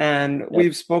 and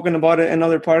we've spoken about it in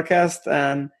other podcasts,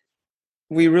 and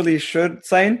we really should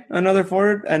sign another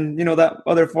forward. And, that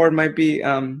other forward might be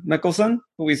Mikkelsen,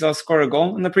 who we saw score a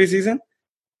goal in the preseason,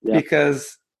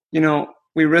 because,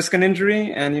 we risk an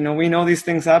injury, and, we know these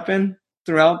things happen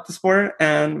throughout the sport,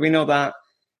 and we know that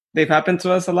they've happened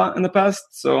to us a lot in the past.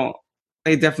 So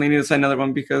they definitely need to sign another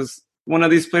one, because one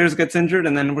of these players gets injured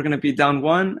and then we're going to be down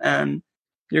one, and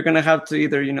you're going to have to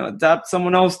either, adapt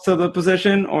someone else to the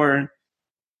position, or,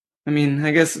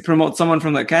 I guess promote someone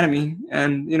from the academy.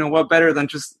 And, what better than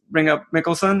just bring up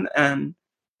Mikkelsen and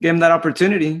give him that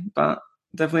opportunity. But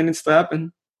definitely needs to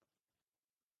happen.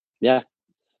 Yeah,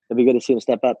 it'd be good to see him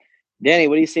step up. Danny,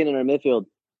 what are you seeing in our midfield?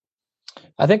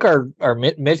 I think our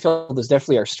midfield is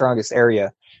definitely our strongest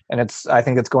area, and I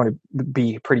think it's going to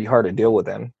be pretty hard to deal with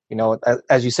them. You know,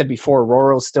 as you said before,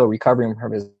 Roro's still recovering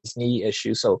from his knee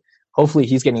issue, so hopefully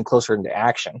he's getting closer into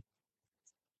action.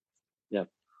 Yeah.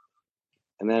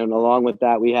 And then along with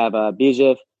that, we have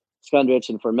Bijev, Skundrich,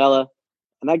 and Formella.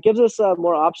 And that gives us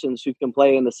more options who can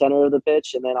play in the center of the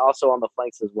pitch and then also on the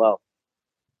flanks as well.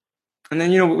 And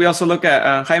then, you know, we also look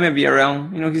at Jaime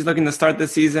Villarreal. You know, he's looking to start the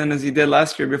season as he did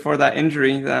last year before that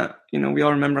injury that, you know, we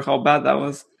all remember how bad that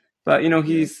was. But, you know,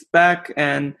 he's back.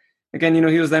 And again, you know,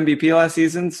 he was the MVP last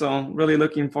season. So really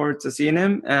looking forward to seeing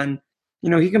him. And,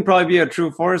 you know, he can probably be a true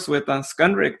force with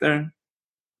Skundrich there.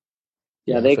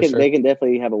 Yeah, they can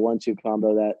definitely have a 1-2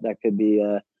 combo that could be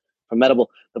formidable.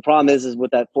 The problem is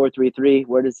with that 4-3-3,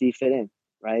 where does he fit in,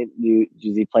 right?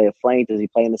 Does he play a flank? Does he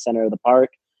play in the center of the park?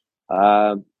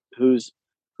 Who's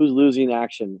losing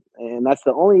action? And that's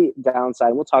the only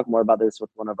downside. We'll talk more about this with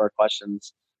one of our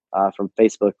questions from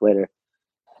Facebook later.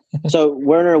 So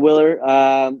Werner Willer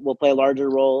will play a larger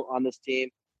role on this team,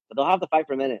 but they'll have to fight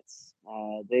for minutes.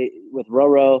 With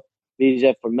Roro,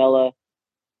 Bijev, Formella,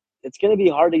 it's going to be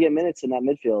hard to get minutes in that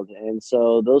midfield. And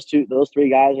so those three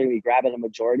guys are going to be grabbing a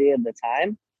majority of the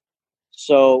time.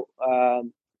 So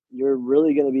you're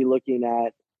really going to be looking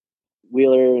at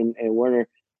Wheeler and Werner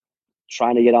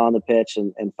trying to get on the pitch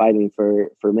and fighting for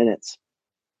minutes.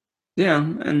 Yeah.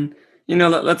 And, you know,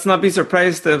 let's not be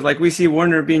surprised if like we see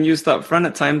Werner being used up front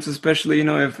at times, especially, you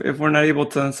know, if we're not able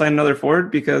to sign another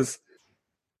forward, because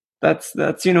that's,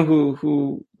 you know,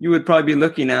 who you would probably be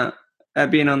looking at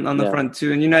being on the front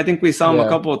too. And, you know, I think we saw him a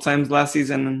couple of times last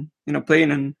season and, you know,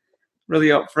 playing and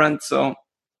really up front. So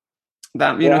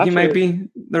that, you know, he might be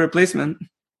the replacement.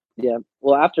 Yeah.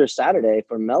 Well, after Saturday,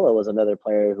 Formella was another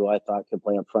player who I thought could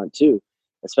play up front too,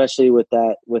 especially with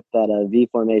that V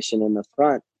formation in the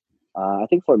front. I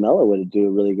think Formella would do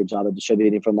a really good job of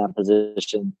distributing from that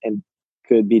position and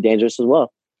could be dangerous as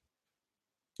well.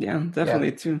 Yeah,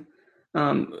 definitely too.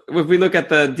 If we look at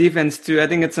the defense too, I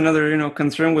think it's another, you know,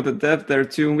 concern with the depth there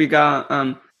too. We got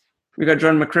Jordan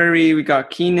McCrary, we got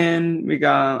Keenan, we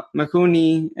got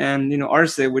Mahoney, and, you know,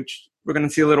 Arce, which we're going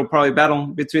to see a little probably battle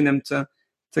between them to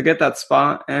get that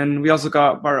spot. And we also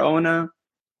got Barahona.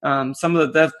 Some of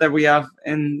the depth that we have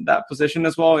in that position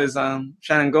as well is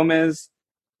Shannon Gomez.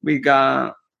 We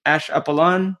got Ash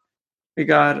Apollon. We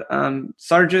got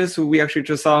Sargis, who we actually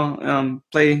just saw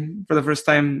play for the first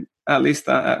time, at least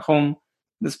at home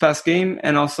this past game,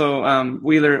 and also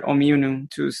Wheeler Omiunu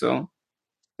too. So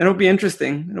it'll be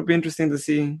interesting. It'll be interesting to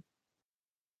see.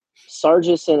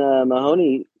 Sargis and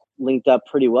Mahoney linked up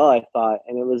pretty well, I thought,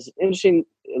 and it was interesting,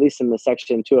 at least in the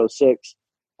section 206.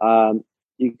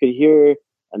 You could hear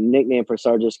a nickname for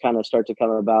Sargis kind of start to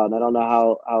come about, and I don't know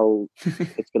how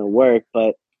it's going to work,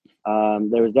 but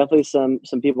there was definitely some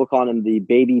people calling him the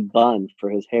baby bun for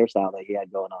his hairstyle that he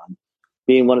had going on.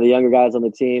 Being one of the younger guys on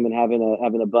the team and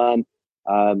having a bun,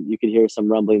 you could hear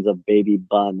some rumblings of baby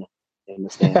bun in the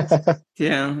stands.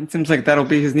 Yeah, it seems like that'll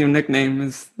be his new nickname.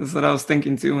 Is what I was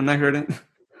thinking too when I heard it.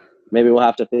 Maybe we'll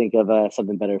have to think of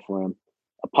something better for him.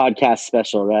 A podcast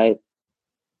special, right?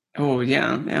 Oh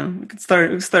yeah. We could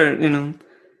start, you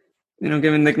know,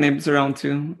 giving nicknames around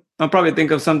too. I'll probably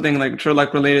think of something like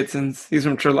Sherlock related since he's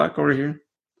from Sherlock over here.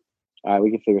 All right,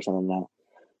 we can figure something out.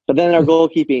 But then our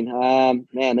goalkeeping,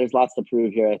 man, there's lots to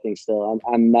prove here. I think still,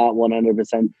 I'm not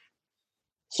 100%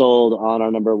 sold on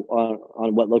our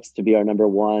on what looks to be our number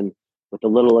one with a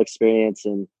little experience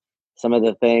and some of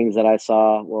the things that I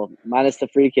saw. Well, minus the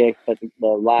free kick, but the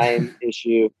line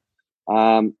issue.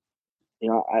 You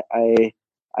know, I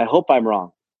hope I'm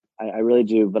wrong. I really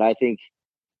do, but I think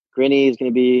Grinny is going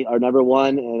to be our number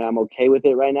one, and I'm okay with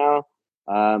it right now.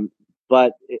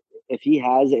 But if he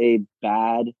has a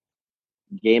bad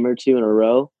game or two in a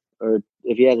row, or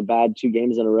if he has a bad 2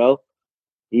 games in a row,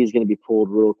 he's going to be pulled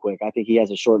real quick. I think he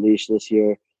has a short leash this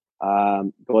year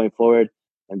going forward,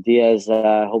 and Diaz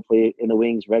hopefully in the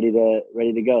wings, ready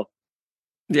to go.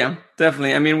 Yeah,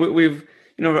 definitely. I mean, we've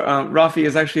you know, Rafi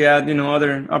has actually had, you know,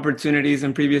 other opportunities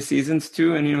in previous seasons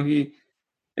too, and you know,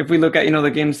 if we look at, you know,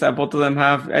 the games that both of them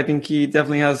have, I think he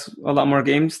definitely has a lot more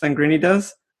games than Grinny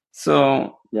does.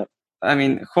 So, yep. I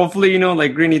mean, hopefully, you know,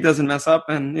 like Grinny doesn't mess up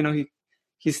and, you know,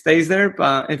 he stays there.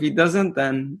 But if he doesn't,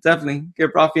 then definitely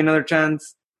give Rafi another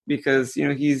chance because, you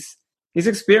know, he's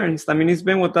experienced. I mean, he's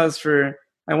been with us for,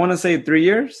 I want to say 3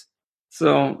 years.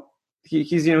 So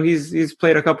he's, you know, he's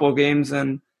played a couple of games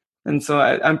and so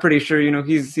I'm pretty sure, you know,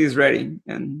 he's ready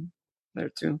and there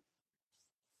too.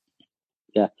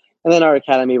 Yeah. And then our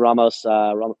academy Ramos,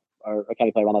 our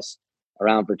academy player Ramos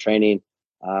around for training,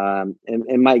 and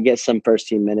might get some first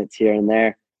team minutes here and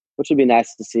there. which would be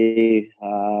nice to see.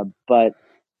 But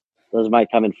those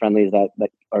might come in friendlies that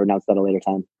are announced at a later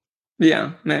time.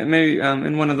 Yeah, maybe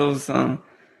in one of those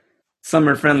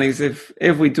summer friendlies, if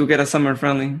we do get a summer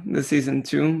friendly this season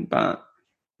too. But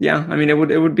yeah, I mean, it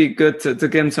would be good to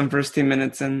give him some first team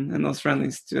minutes in those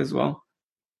friendlies too as well.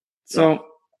 So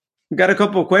we got a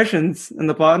couple of questions in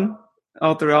the pod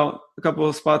all throughout a couple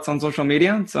of spots on social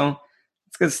media. So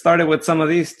let's get started with some of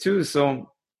these too.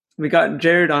 So we got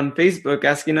Jared on Facebook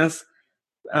asking us,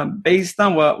 based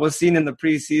on what was seen in the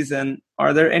preseason,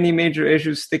 are there any major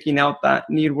issues sticking out that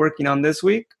need working on this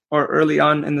week or early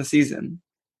on in the season?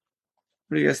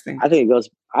 What do you guys think? I think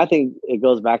it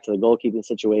goes back to the goalkeeping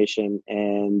situation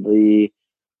and the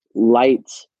light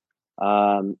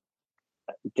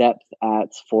depth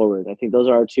at forward. I think those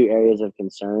are our two areas of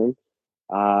concern.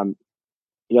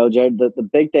 Jared, the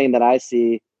big thing that I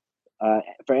see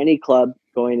for any club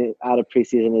going out of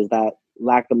preseason is that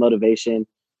lack of motivation,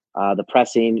 the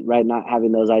pressing, right? Not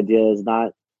having those ideas,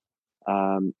 not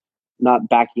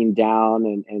backing down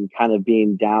and kind of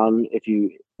being down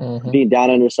being down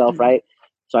on yourself, right?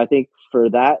 So I think for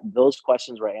that, those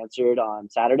questions were answered on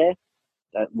Saturday.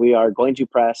 That we are going to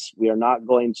press. We are not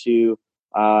going to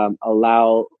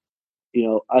allow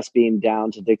us being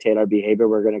down to dictate our behavior.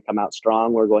 We're going to come out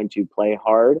strong. We're going to play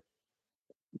hard.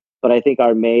 But I think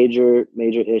our major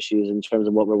issues in terms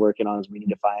of what we're working on is we need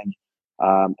to find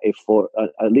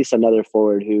at least another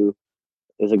forward who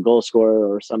is a goal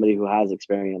scorer or somebody who has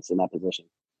experience in that position.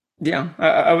 Yeah,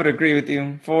 I would agree with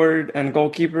you. Forward and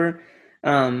goalkeeper.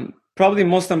 Probably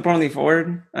most importantly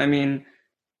forward. I mean,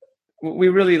 we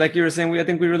really, like you were saying, I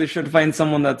think we really should find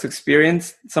someone that's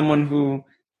experienced, someone who,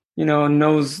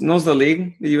 knows the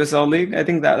league, the USL league. I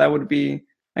think that would be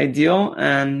ideal.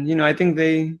 And, I think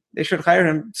they should hire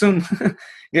him soon,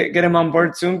 get him on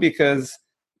board soon because,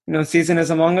 season is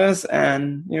among us.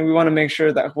 And, we want to make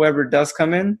sure that whoever does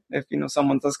come in, if,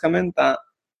 someone does come in, that,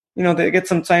 they get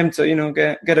some time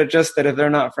to, get adjusted if they're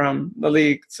not from the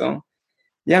league. So,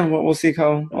 yeah, we'll see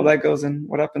how all that goes and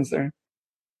what happens there.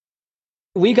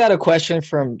 We got a question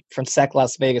from Sec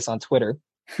Las Vegas on Twitter,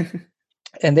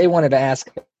 and they wanted to ask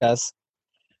us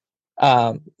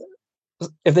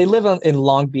if they live in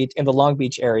Long Beach, in the Long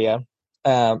Beach area,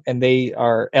 and they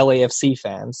are LAFC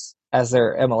fans as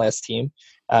their MLS team.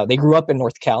 They grew up in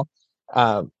North Cal,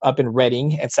 up in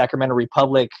Redding, and Sacramento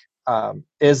Republic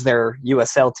is their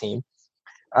USL team.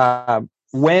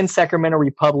 When Sacramento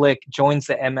Republic joins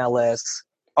the MLS,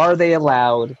 are they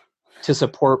allowed to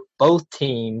support both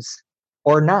teams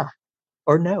or not,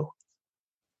 or no?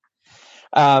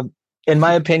 In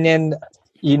my opinion,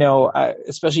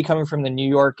 especially coming from the New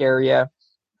York area,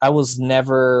 I've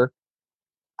never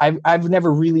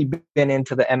really been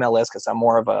into the MLS because I'm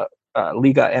more of a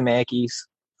Liga MX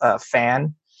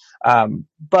fan.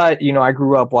 But I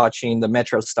grew up watching the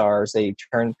Metro Stars. They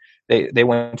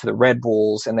went to the Red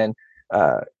Bulls, and then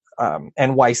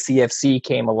NYCFC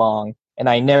came along, and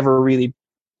I never really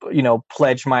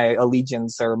pledge my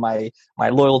allegiance or my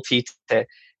loyalty to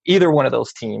either one of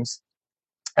those teams.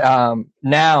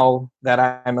 Now that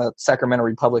I'm a Sacramento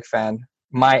Republic fan,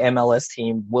 my MLS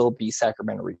team will be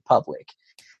Sacramento Republic.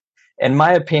 In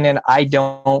my opinion, I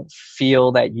don't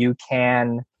feel that you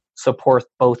can support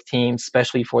both teams,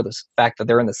 especially for the fact that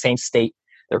they're in the same state.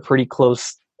 They're pretty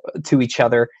close to each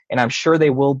other, and I'm sure they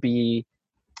will be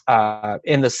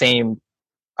in the same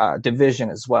division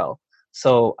as well.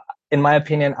 So in my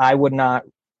opinion, I would not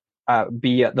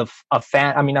be a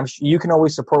fan. I mean, you can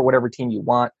always support whatever team you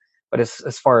want, but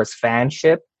as far as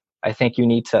fanship, I think you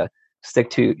need to stick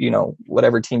to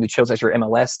whatever team you chose as your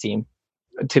MLS team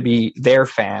to be their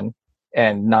fan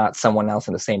and not someone else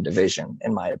in the same division,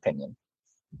 in my opinion.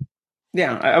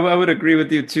 Yeah, I would agree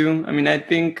with you too. I mean, I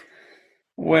think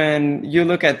when you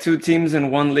look at two teams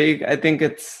in one league, I think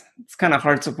it's kind of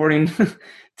hard supporting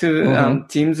two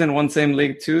teams in one same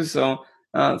league too. So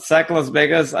Sac Las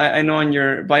Vegas, I know on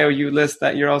your bio you list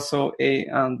that you're also a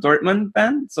Dortmund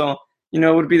fan. So,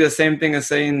 it would be the same thing as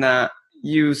saying that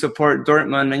you support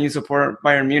Dortmund and you support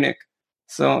Bayern Munich.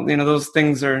 So, those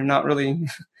things are not really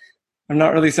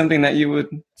something that you would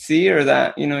see or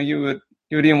that, you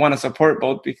would even want to support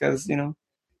both because, you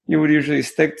would usually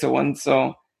stick to one.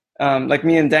 So like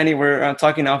me and Danny were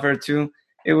talking off air too,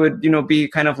 it would, be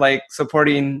kind of like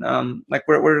supporting, like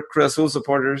we're Cruz Azul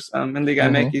supporters in Liga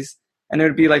MX. And it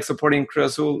would be like supporting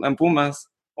Cruz Azul and Pumas,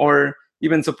 or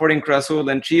even supporting Cruz Azul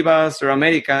and Chivas or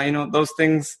America. Those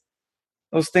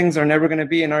things are never going to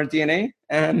be in our DNA.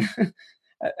 And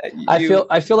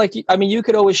I feel like you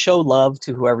could always show love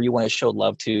to whoever you want to show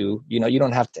love to. You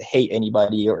don't have to hate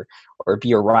anybody or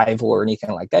be a rival or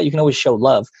anything like that. You can always show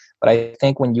love. But I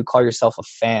think when you call yourself a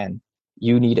fan,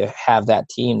 you need to have that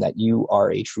team that you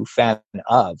are a true fan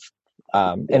of.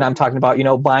 And I'm talking about,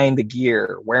 buying the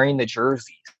gear, wearing the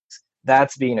jerseys.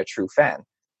 That's being a true fan,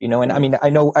 and I mean, I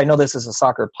know this is a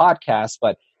soccer podcast,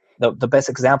 but the best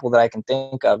example that I can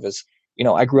think of is,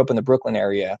 I grew up in the Brooklyn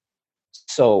area.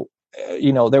 So,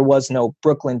 there was no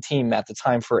Brooklyn team at the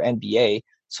time for NBA.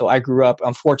 So I grew up,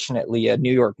 unfortunately, a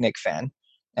New York Knicks fan.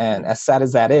 And as sad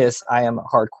as that is, I am a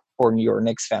hardcore New York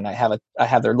Knicks fan. I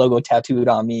have their logo tattooed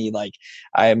on me. Like,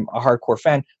 I'm a hardcore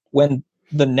fan. When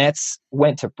the Nets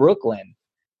went to Brooklyn,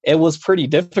 it was pretty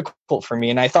difficult for me.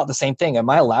 And I thought the same thing. Am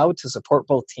I allowed to support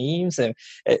both teams? And,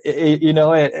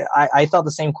 I thought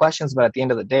the same questions, but at the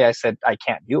end of the day, I said, I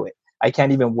can't do it. I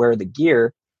can't even wear the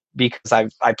gear because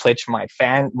I pledged my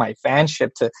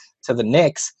fanship to the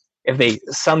Knicks. If they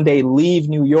someday leave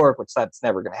New York, which that's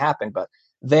never going to happen, but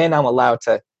then I'm allowed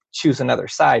to choose another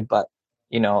side. But,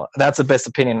 that's the best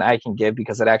opinion I can give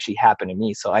because it actually happened to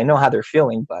me. So I know how they're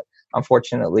feeling, but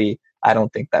unfortunately, I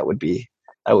don't think that would be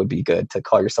good to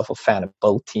call yourself a fan of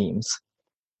both teams.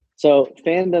 So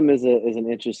fandom is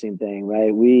an interesting thing,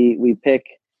 right? We pick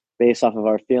based off of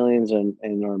our feelings and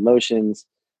our emotions,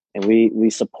 and we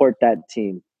support that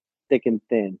team thick and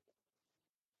thin.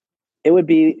 It would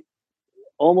be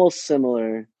almost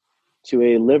similar to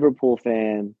a Liverpool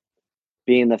fan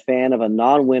being the fan of a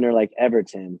non-winner like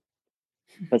Everton,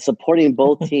 but supporting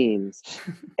both teams.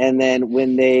 And then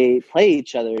when they play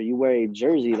each other, you wear a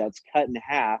jersey that's cut in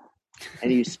half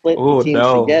and you split the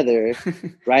teams together,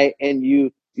 right? And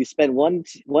you spend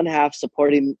one half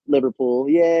supporting Liverpool,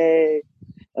 yay,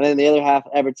 and then the other half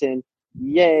Everton,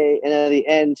 yay, and then at the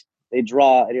end they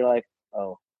draw, and you're like,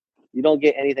 oh, you don't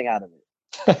get anything out of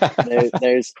it.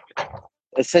 There's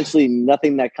essentially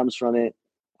nothing that comes from it.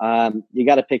 You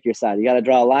got to pick your side. You got to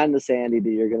draw a line in the sand. Either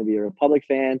you're going to be a Republic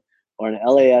fan or an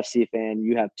LAFC fan.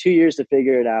 You have 2 years to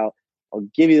figure it out. I'll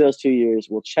give you those 2 years.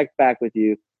 We'll check back with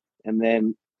you, and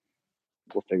then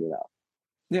we'll figure it out.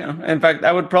 Yeah. In fact,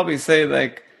 I would probably say,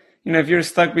 like, if you're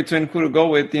stuck between who to go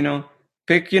with,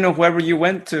 pick, whoever you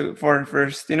went to for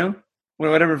first,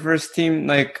 whatever first team,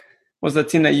 like, was the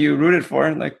team that you rooted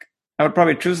for. Like, I would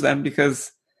probably choose them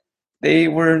because they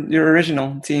were your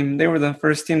original team. They were the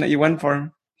first team that you went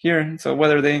for here. So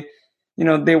whether they,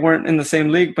 they weren't in the same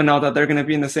league, but now that they're going to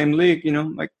be in the same league,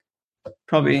 like,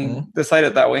 probably decide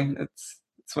it that way.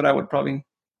 It's what I would probably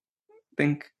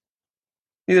think.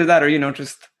 Either that or,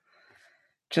 just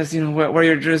wear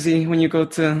your jersey when you go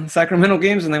to Sacramento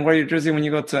games, and then wear your jersey when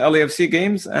you go to LAFC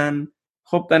games, and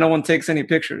hope that no one takes any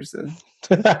pictures.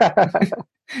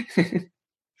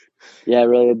 Yeah,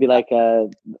 really, it'd be like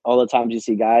all the times you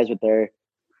see guys with their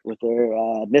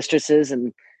mistresses,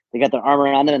 and they got their arm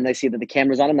around them, and they see that the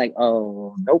camera's on them. Like,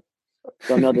 oh nope,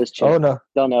 don't know this chick. Oh no,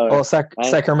 don't know her. Oh,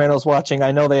 Sacramento's watching.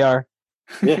 I know they are.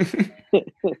 Yeah.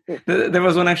 There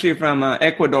was one actually from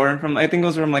Ecuador. I think it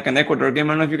was from like an Ecuador game.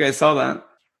 I don't know if you guys saw that.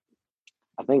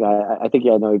 I think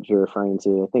I know what you're referring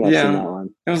to. I think I've seen that one.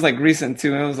 It was like recent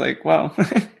too. It was like, wow.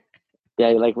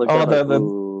 Yeah, you like looked at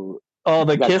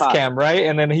the kiss caught. Cam, right?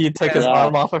 And then he took his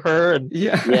arm off of her, and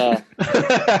yeah.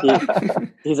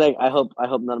 He's like, I hope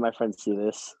none of my friends see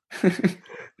this.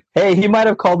 Hey, he might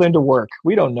have called into work.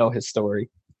 We don't know his story.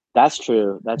 That's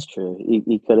true.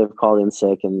 He could have called in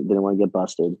sick and didn't want to get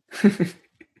busted.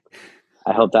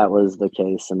 I hope that was the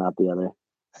case and not the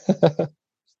other.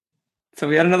 So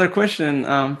we had another question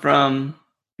from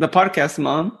the podcast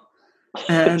mom.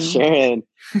 And Sharon.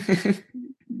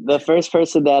 The first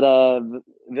person that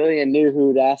Villian knew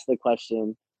who'd asked the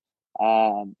question.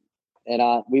 And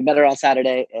we met her on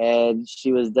Saturday, and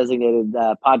she was designated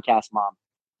podcast mom.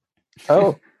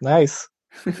 Oh, nice.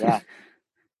 Yeah.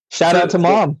 Shout out to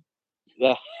mom.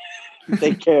 Yeah.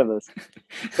 Take care of us.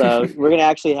 So we're going to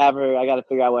actually have her. I got to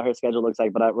figure out what her schedule looks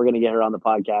like, but we're going to get her on the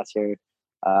podcast here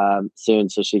soon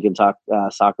so she can talk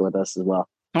soccer with us as well.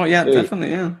 Oh, yeah,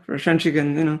 definitely. Yeah, for sure. And she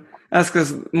can, ask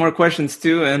us more questions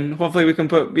too. And hopefully we can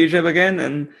put Bijab again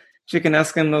and she can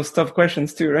ask him those tough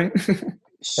questions too, right? And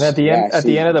at the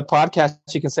end of the podcast,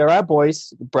 she can say, all right,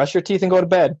 boys, brush your teeth and go to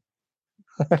bed.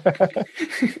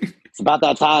 It's about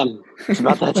that time.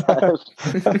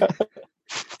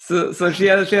 So she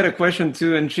had a question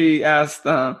too, and she asked,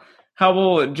 how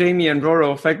will Jamie and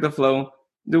Roro affect the flow?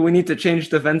 Do we need to change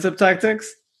defensive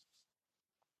tactics?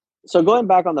 So going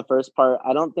back on the first part,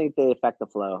 I don't think they affect the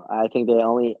flow. I think they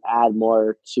only add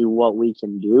more to what we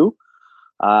can do.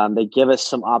 They give us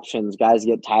some options. Guys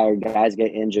get tired. Guys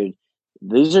get injured.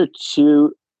 These are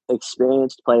two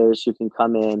experienced players who can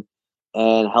come in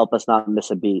and help us not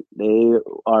miss a beat. They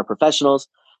are professionals.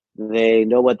 They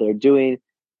know what they're doing.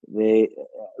 They,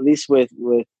 at least with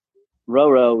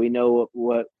Roro, we know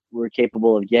what we're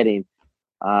capable of getting.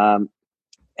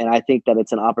 And I think that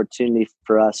it's an opportunity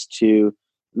for us to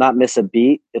not miss a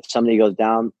beat. If somebody goes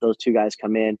down, those two guys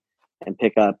come in and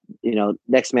pick up,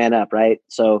 next man up, right?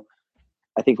 So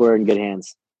I think we're in good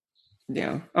hands.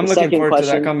 Yeah, I'm looking forward to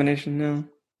that combination now.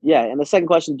 Yeah, and the second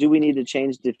question, do we need to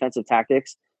change defensive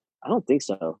tactics? I don't think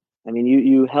so. I mean,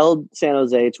 you held San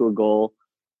Jose to a goal.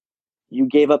 You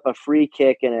gave up a free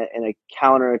kick and a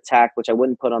counter attack, which I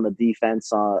wouldn't put on the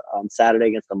defense on Saturday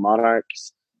against the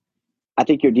Monarchs. I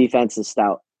think your defense is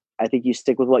stout. I think you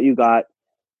stick with what you got.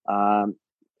 And,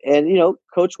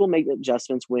 coach will make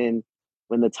adjustments when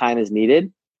the time is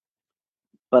needed.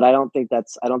 But I don't think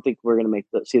we're going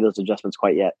to see those adjustments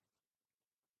quite yet.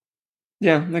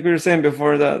 Yeah, like we were saying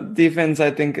before, the defense I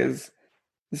think is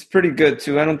pretty good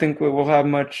too. I don't think we will have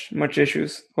much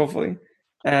issues, hopefully.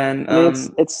 And I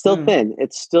mean, it's still thin.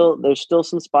 There's still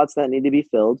some spots that need to be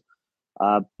filled.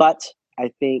 But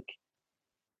I think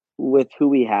with who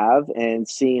we have and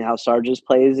seeing how Sargis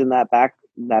plays in that back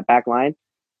line,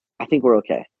 I think we're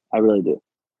okay. I really do.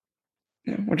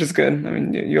 Yeah, which is good. I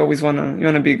mean, you always want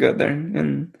to be good there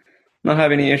and not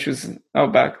have any issues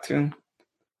out back too.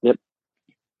 Yep.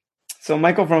 So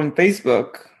Michael from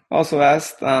Facebook also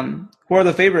asked, who are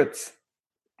the favorites?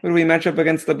 Who do we match up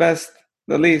against the best,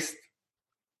 the least?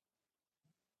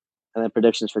 And then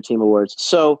predictions for team awards.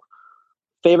 So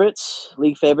favorites,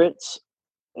 league favorites,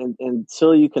 and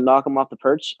until you can knock them off the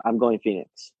perch, I'm going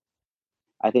Phoenix.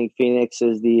 I think Phoenix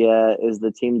is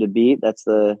the team to beat. That's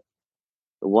the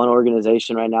one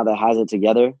organization right now that has it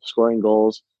together, scoring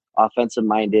goals, offensive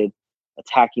minded,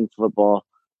 attacking football.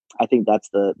 I think that's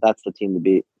the team to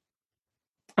beat.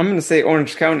 I'm going to say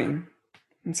Orange County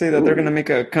and say that they're going to make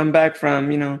a comeback from,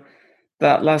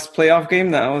 that last playoff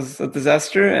game that was a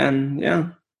disaster. And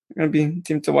yeah, they're going to be a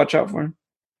team to watch out for.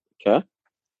 Okay.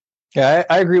 Yeah,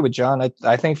 I agree with John.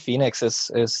 I think Phoenix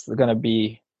is going to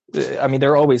be, I mean,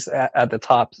 they're always at the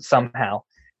top somehow.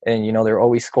 And, they're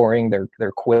always scoring.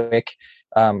 They're quick.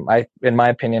 In my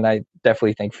opinion, I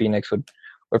definitely think Phoenix would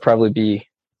probably be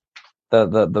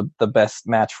the best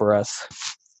match for us.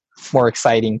 More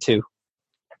exciting too.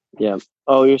 Yeah.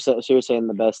 Oh, you're saying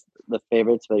the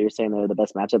favorites, but you're saying they're the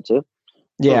best matchup too?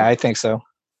 Yeah, I think so.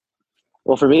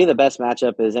 Well, for me, the best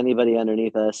matchup is anybody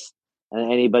underneath us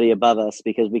and anybody above us,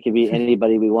 because we can beat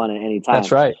anybody we want at any time.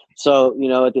 That's right. So,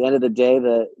 at the end of the day,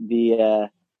 the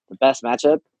best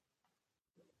matchup,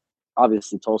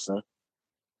 obviously Tulsa.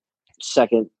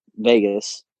 Second,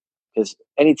 Vegas, because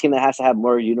any team that has to have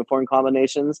more uniform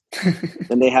combinations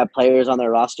than they have players on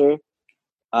their roster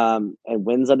and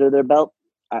wins under their belt,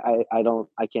 I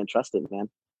can't trust it, man.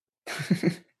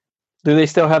 Do they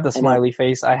still have the smiley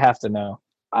face? I have to know.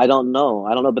 I don't know,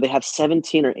 but they have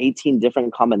 17 or 18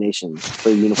 different combinations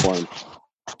for uniform.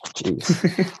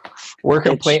 Jeez. We're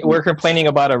complaining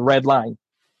about a red line.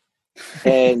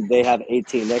 And they have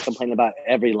 18. They're complaining about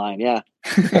every line, yeah.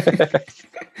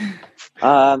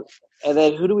 And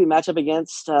then who do we match up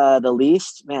against the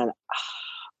least? Man,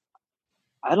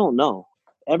 I don't know.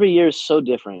 Every year is so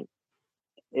different.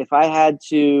 If I had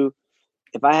to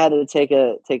take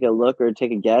a look or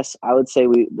take a guess, I would say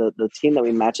the team that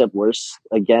we match up worse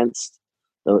against,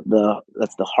 that's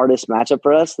the hardest matchup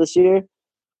for us this year.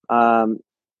 And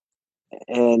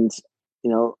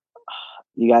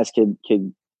you guys could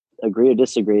agree or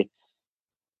disagree.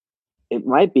 It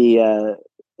might be a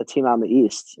team out in the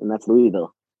East, and that's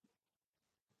Louisville.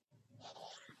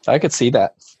 I could see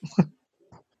that.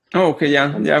 Oh, okay,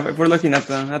 yeah. If we're looking at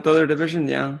the other division,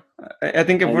 yeah. I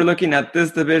think if we're looking at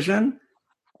this division,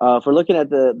 if we're looking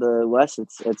at the West,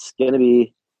 it's going to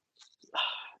be,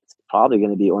 it's probably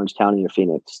going to be Orange County or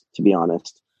Phoenix, to be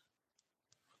honest.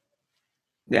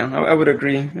 Yeah, I would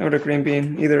agree. I would agree in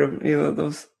being either of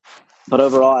those. But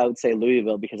overall, I would say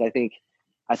Louisville, because I think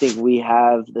we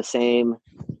have the same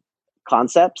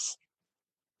concepts,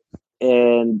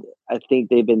 and I think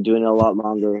they've been doing it a lot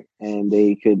longer, and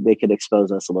they could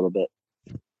expose us a little bit.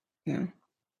 Yeah.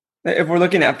 If we're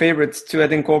looking at favorites too, I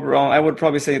think overall I would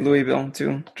probably say Louisville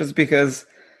too, just because,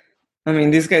 I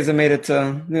mean, these guys have made it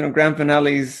to grand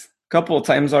finales a couple of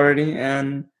times already,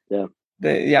 and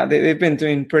they've been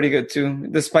doing pretty good too,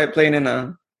 despite playing in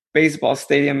a baseball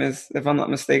stadium, if I'm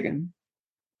not mistaken.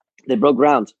 They broke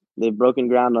ground. They've broken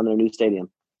ground on their new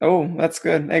stadium. Oh, that's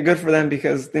good. Hey, good for them,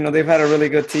 because they've had a really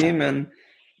good team, and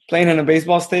playing in a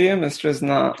baseball stadium is just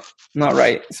not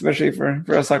right, especially for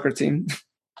a soccer team.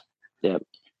 Yeah,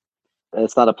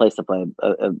 it's not a place to play.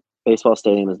 A baseball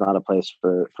stadium is not a place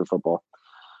for football.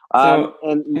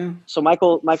 So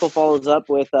Michael follows up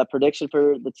with a prediction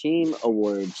for the team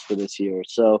awards for this year.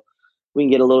 So we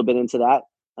can get a little bit into that.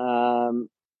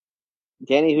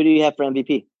 Danny, who do you have for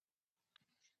MVP?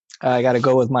 I got to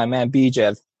go with my man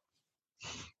Bijev.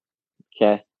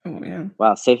 Okay. Oh yeah.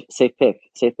 Wow. Safe pick.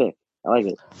 Safe pick. I like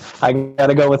it. I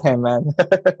gotta go with him, man.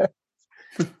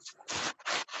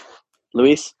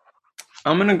 Luis.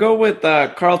 I'm gonna go with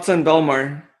Carlton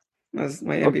Belmar as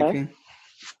my MVP. Okay.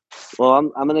 Well,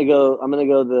 I'm gonna go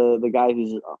the guy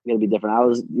who's gonna be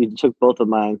different. You took both of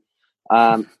mine.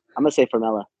 I'm gonna say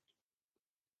Formella.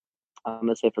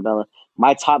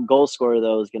 My top goal scorer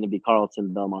though is gonna be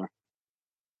Carlton Belmar.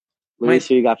 Luis,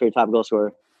 who you got for your top goal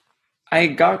scorer? I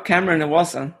got Cameron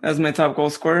Iwasa as my top goal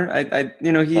scorer.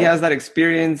 He has that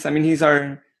experience. I mean, he's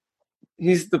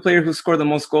the player who scored the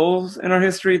most goals in our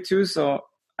history too. So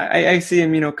I see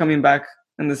him, coming back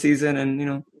in the season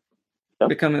and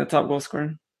becoming the top goal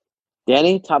scorer.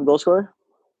 Danny, top goal scorer?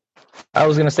 I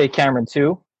was gonna say Cameron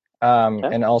too.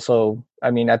 And also,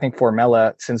 I mean, I think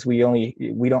Formella, since we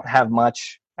don't have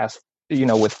much as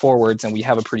with forwards, and we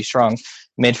have a pretty strong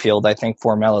midfield, I think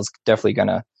Formella is definitely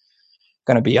gonna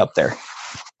be up there.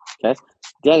 Okay,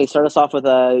 Danny, start us off with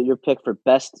your pick for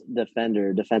best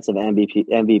defensive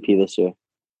MVP this year.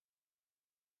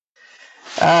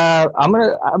 I'm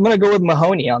gonna go with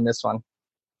Mahoney on this one.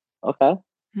 Okay.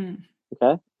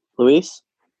 Okay, Luis.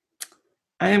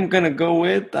 I am gonna go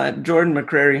with Jordan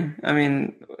McCrary. I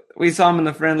mean, we saw him in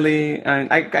the friendly,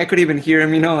 and I could even hear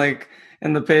him, like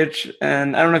in the pitch.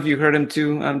 And I don't know if you heard him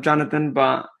too, Jonathan,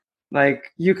 but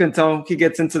like you can tell he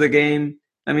gets into the game.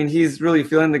 I mean, he's really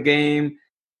feeling the game.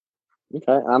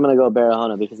 Okay, I'm gonna go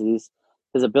Barahona because of his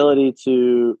ability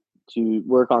to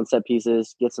work on set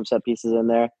pieces, get some set pieces in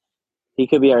there. He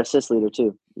could be our assist leader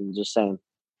too. I'm just saying.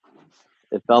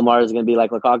 If Belmar is gonna be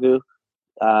like Lukaku,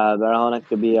 Barahona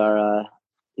could be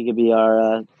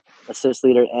our assist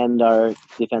leader and our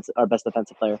best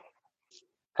defensive player.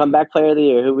 Comeback player of the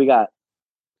year. Who we got?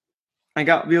 I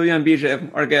got William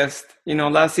Bijev, our guest.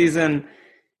 Last season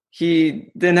he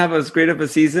didn't have as great of a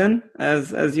season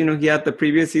as he had the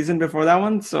previous season before that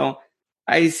one. So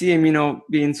I see him,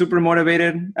 being super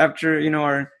motivated after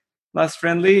our last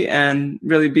friendly and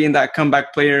really being that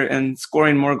comeback player and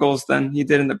scoring more goals than he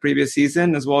did in the previous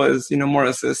season, as well as more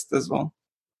assists as well.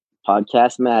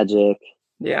 Podcast magic.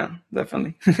 Yeah,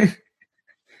 definitely.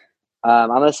 I'm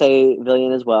gonna say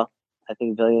Villian as well. I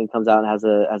think Villian comes out and has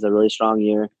a really strong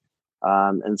year,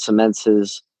 and cements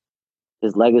his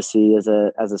legacy as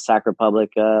a Sac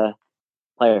Republic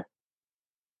player.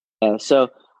 Yeah. So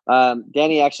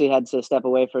Danny actually had to step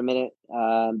away for a minute.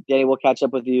 Danny, we'll catch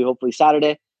up with you hopefully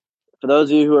Saturday. For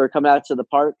those of you who are coming out to the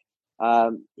park,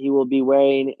 he will be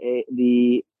wearing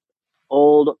the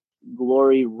Old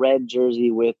Glory red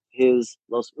jersey with his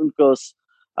Los Uncos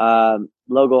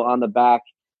logo on the back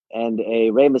and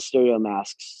a Rey Mysterio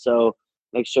mask. So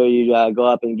make sure you go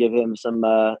up and give him some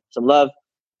love.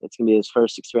 It's going to be his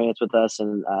first experience with us,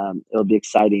 and it'll be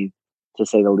exciting to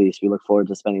say the least. We look forward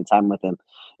to spending time with him.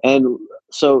 And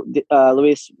so,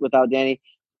 Luis, without Danny,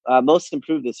 most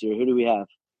improved this year, who do we have?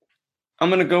 I'm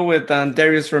going to go with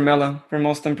Darius Vermella for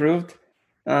most improved.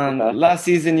 Okay. Last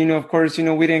season, of course,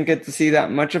 we didn't get to see that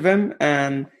much of him.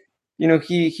 And,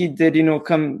 he did,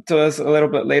 come to us a little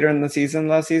bit later in the season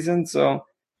last season. So,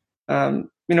 we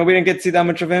didn't get to see that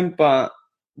much of him, but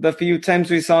the few times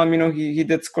we saw him, he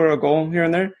did score a goal here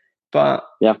and there. But,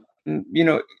 yeah, we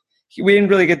didn't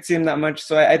really get to see him that much.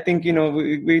 So I think,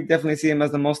 we definitely see him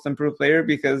as the most improved player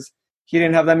because he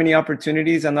didn't have that many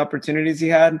opportunities, and the opportunities he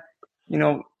had,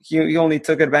 he only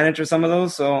took advantage of some of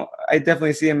those. So I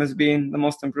definitely see him as being the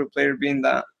most improved player, being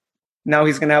that now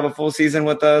he's going to have a full season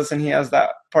with us and he has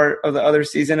that part of the other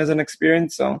season as an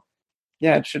experience. So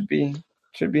yeah, it should be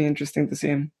interesting to see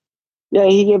him. Yeah,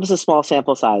 he gave us a small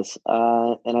sample size.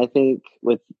 And I think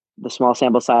with the small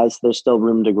sample size, there's still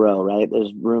room to grow, right?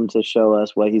 There's room to show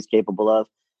us what he's capable of.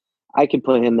 I could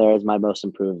put him there as my most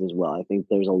improved as well. I think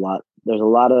there's a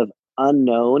lot of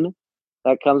unknown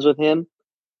that comes with him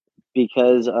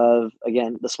because of,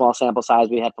 again, the small sample size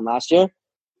we had from last year.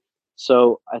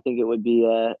 So I think it would be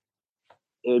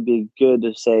good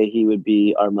to say he would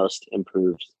be our most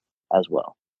improved as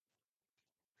well.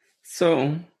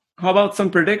 So how about some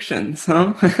predictions,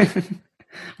 huh?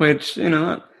 Which,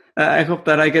 I hope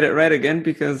that I get it right again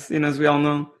because, as we all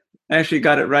know, I actually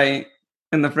got it right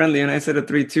in the friendly and I said a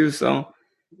 3-2. So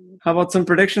how about some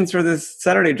predictions for this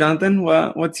Saturday, Jonathan?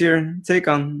 What's your take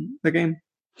on the game?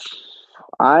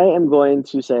 I am going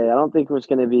to say I don't think it's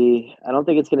going to be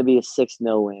a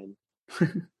 6-0 win.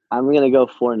 I'm going to go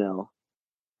 4-0.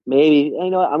 Maybe,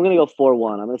 I'm going to go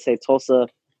 4-1. I'm going to say Tulsa,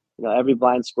 every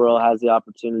blind squirrel has the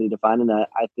opportunity to find a net.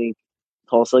 I think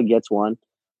Tulsa gets one,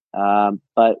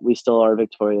 but we still are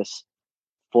victorious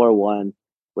 4-1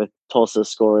 with Tulsa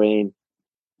scoring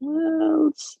late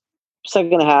in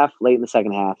the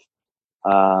second half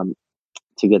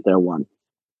to get their one.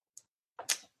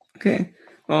 Okay.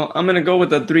 Well, I'm gonna go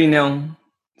with the 3-0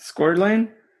 score line.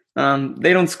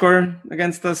 They don't score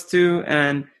against us too,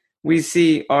 and we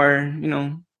see our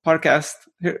podcast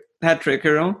hat trick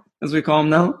hero, as we call him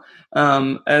now,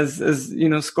 as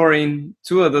scoring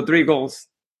 2 of the 3 goals,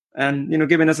 and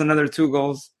giving us another 2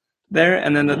 goals there,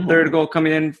 and then the third goal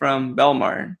coming in from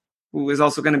Belmar, who is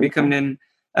also going to be coming in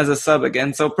as a sub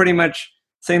again. So pretty much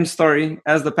same story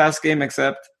as the past game,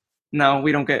 except now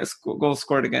we don't get a goal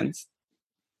scored against.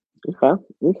 Okay.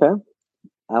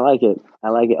 I like it.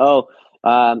 Oh,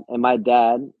 and my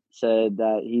dad said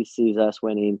that he sees us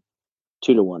winning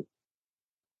 2-1.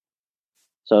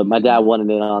 So my dad wanted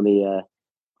it on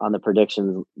the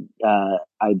predictions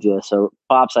idea. So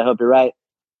Pops, I hope you're right,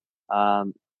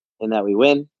 in that we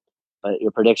win. But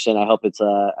your prediction, I hope it's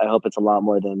a lot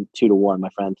more than 2-1, my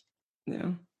friend.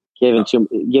 Yeah. Giving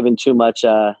too much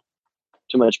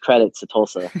credit to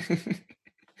Tulsa.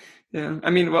 Yeah, I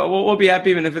mean, we'll be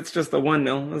happy even if it's just a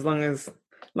 1-0, as long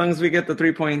as we get the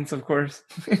 3 points, of course.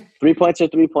 3 points or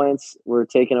 3 points, we're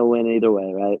taking a win either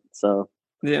way, right? So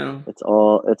yeah, it's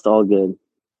all good.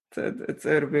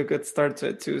 It'll be a good start to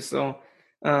it too. So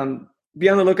be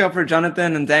on the lookout for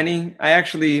Jonathan and Danny. I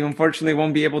actually, unfortunately,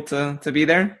 won't be able to be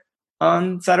there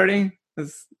on Saturday.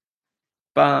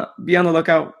 But be on the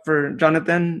lookout for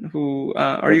Jonathan. Who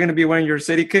are you going to be wearing your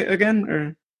city kit again,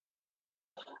 or?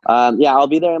 Yeah, I'll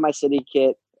be there in my city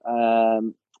kit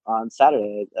on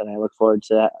Saturday, and I look forward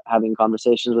to having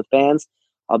conversations with fans.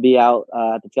 I'll be out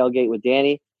at the tailgate with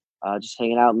Danny, just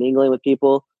hanging out, mingling with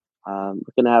people,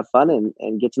 looking to have fun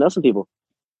and get to know some people.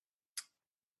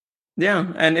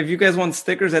 Yeah, and if you guys want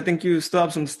stickers, I think you still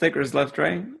have some stickers left,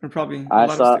 right? Or probably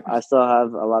I still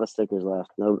have a lot of stickers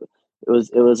left. No, it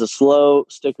was a slow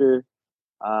sticker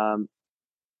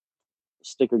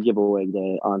giveaway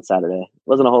day on Saturday.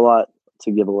 Wasn't a whole lot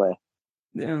to give away.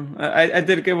 Yeah, I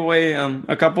did give away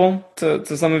a couple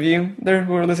to some of you there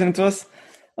who are listening to us.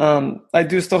 I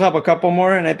do still have a couple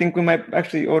more, and I think we might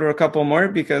actually order a couple more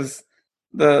because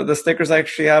the stickers I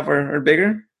actually have are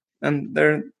bigger, and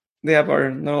they have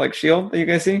our like shield that you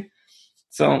guys see.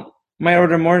 So might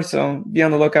order more. So be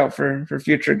on the lookout for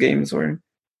future games where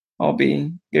I'll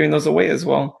be giving those away as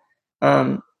well.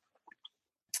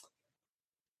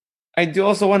 I do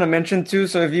also want to mention too.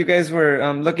 So if you guys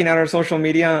were looking at our social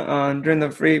media during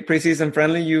the free preseason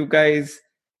friendly, you guys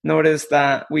noticed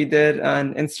that we did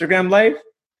an Instagram live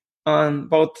on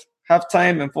both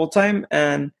halftime and full time,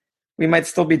 and we might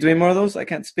still be doing more of those. I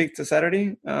can't speak to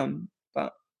Saturday,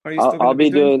 but are you still? I'll be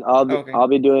doing the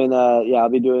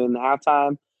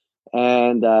halftime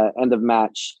and end of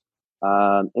match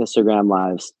Instagram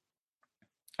lives.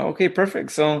 Okay,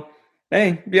 perfect. So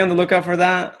hey, be on the lookout for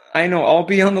that. I know I'll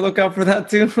be on the lookout for that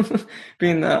too.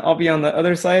 I'll be on the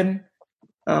other side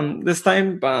this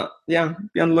time, but yeah,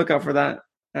 be on the lookout for that.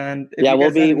 And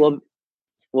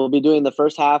we'll be doing the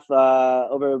first half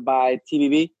over by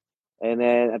TVB, and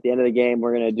then at the end of the game,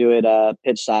 we're gonna do it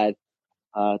pitch side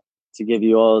to give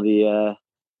you all the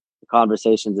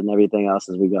conversations and everything else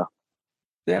as we go.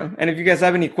 Yeah, and if you guys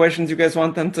have any questions you guys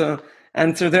want them to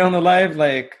answer there on the live,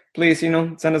 like please,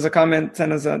 send us a comment,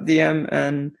 send us a DM,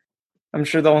 and I'm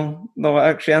sure they'll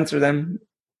actually answer them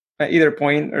at either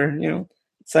point, or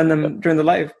send them during the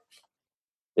live.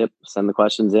 Yep, send the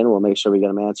questions in. We'll make sure we get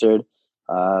them answered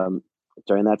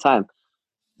during that time.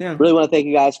 Yeah, really want to thank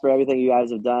you guys for everything you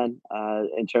guys have done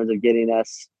in terms of getting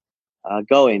us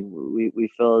going. We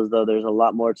feel as though there's a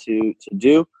lot more to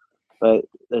do, but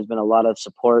there's been a lot of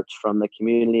support from the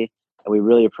community, and we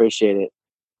really appreciate it.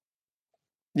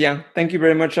 Yeah, thank you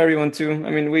very much, everyone, too. I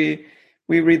mean, we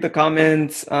read the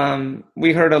comments.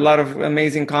 We heard a lot of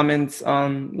amazing comments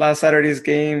on last Saturday's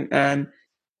game, and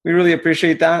we really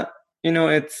appreciate that.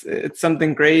 It's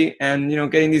something great, and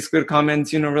getting these good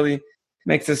comments, really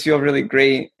makes us feel really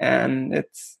great, and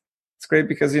it's great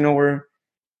because we're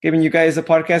giving you guys a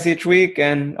podcast each week,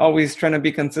 and always trying to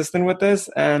be consistent with this,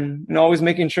 and always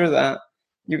making sure that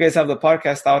you guys have the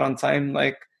podcast out on time.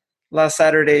 Like last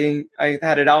Saturday, I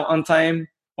had it out on time.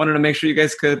 Wanted to make sure you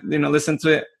guys could, listen to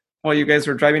it while you guys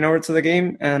were driving over to the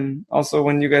game, and also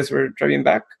when you guys were driving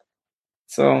back.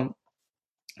 So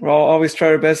we'll always try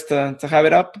our best to have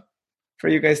it up for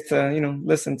you guys to,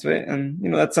 listen to it.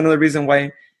 And, that's another reason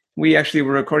why we actually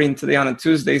were recording today on a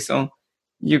Tuesday. So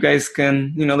you guys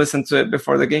can, listen to it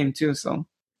before the game too. So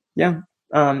yeah.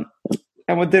 And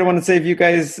what did I want to say, if you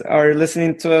guys are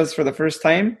listening to us for the first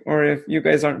time, or if you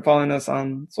guys aren't following us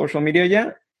on social media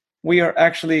yet, we are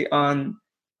actually on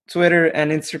Twitter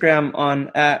and Instagram on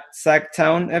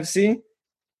 @SacTownFC,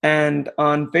 and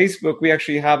on Facebook we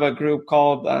actually have a group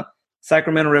called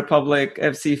Sacramento Republic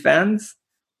FC Fans,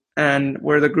 and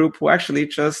we're the group who actually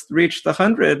just reached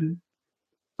 100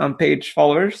 page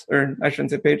followers, or I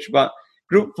shouldn't say page, but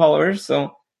group followers.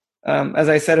 So as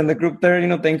I said in the group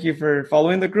there, thank you for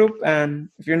following the group. And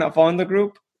if you're not following the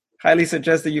group, highly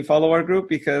suggest that you follow our group,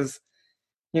 because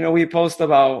we post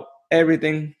about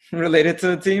everything related to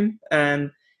the team,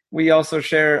 and we also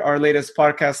share our latest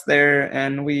podcast there,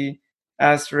 and we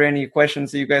ask for any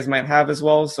questions that you guys might have as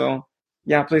well. So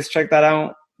yeah, please check that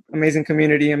out. Amazing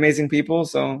community, amazing people.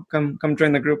 So come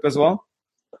join the group as well.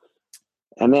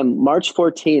 And then March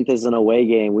 14th is an away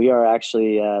game. We are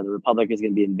actually, the Republic is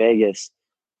going to be in Vegas.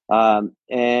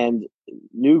 And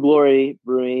New Glory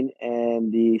Brewing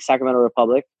and the Sacramento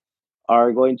Republic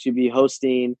are going to be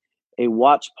hosting a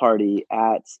watch party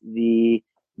at the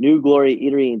New Glory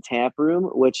Eatery and Tap Room,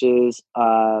 which is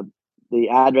the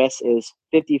address is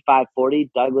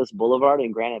 5540 Douglas Boulevard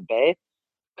in Granite Bay.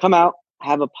 Come out,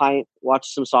 have a pint,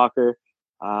 watch some soccer.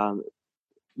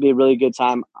 Be a really good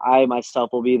time. I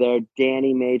myself will be there.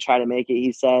 Danny may try to make it,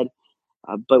 he said,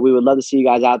 but we would love to see you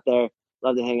guys out there.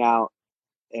 Love to hang out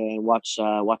and watch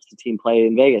the team play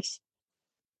in Vegas.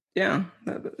 Yeah,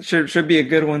 should be a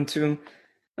good one too.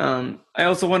 I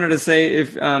also wanted to say,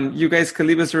 if you guys could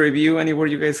leave us a review anywhere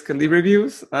you guys could leave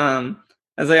reviews.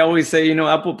 As I always say,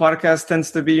 Apple Podcast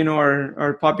tends to be,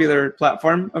 our popular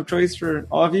platform of choice for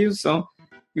all of you. So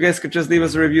you guys could just leave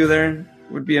us a review there.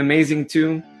 It would be amazing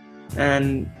too.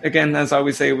 And again, as I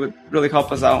always say, it would really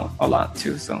help us out a lot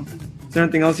too. So is there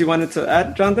anything else you wanted to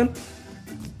add, Jonathan?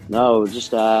 No,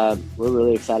 just we're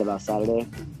really excited about Saturday.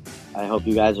 I hope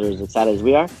you guys are as excited as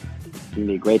we are. It's going to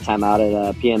be a great time out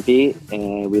at PMP,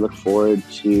 and we look forward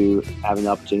to having the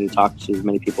opportunity to talk to as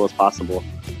many people as possible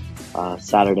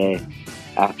Saturday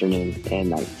afternoon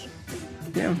and night.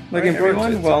 Yeah, looking forward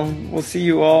to it. Well, we'll see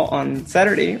you all on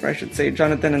Saturday, or I should say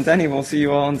Jonathan and Danny will see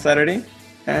you all on Saturday,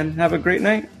 and have a great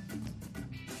night.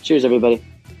 Cheers, everybody.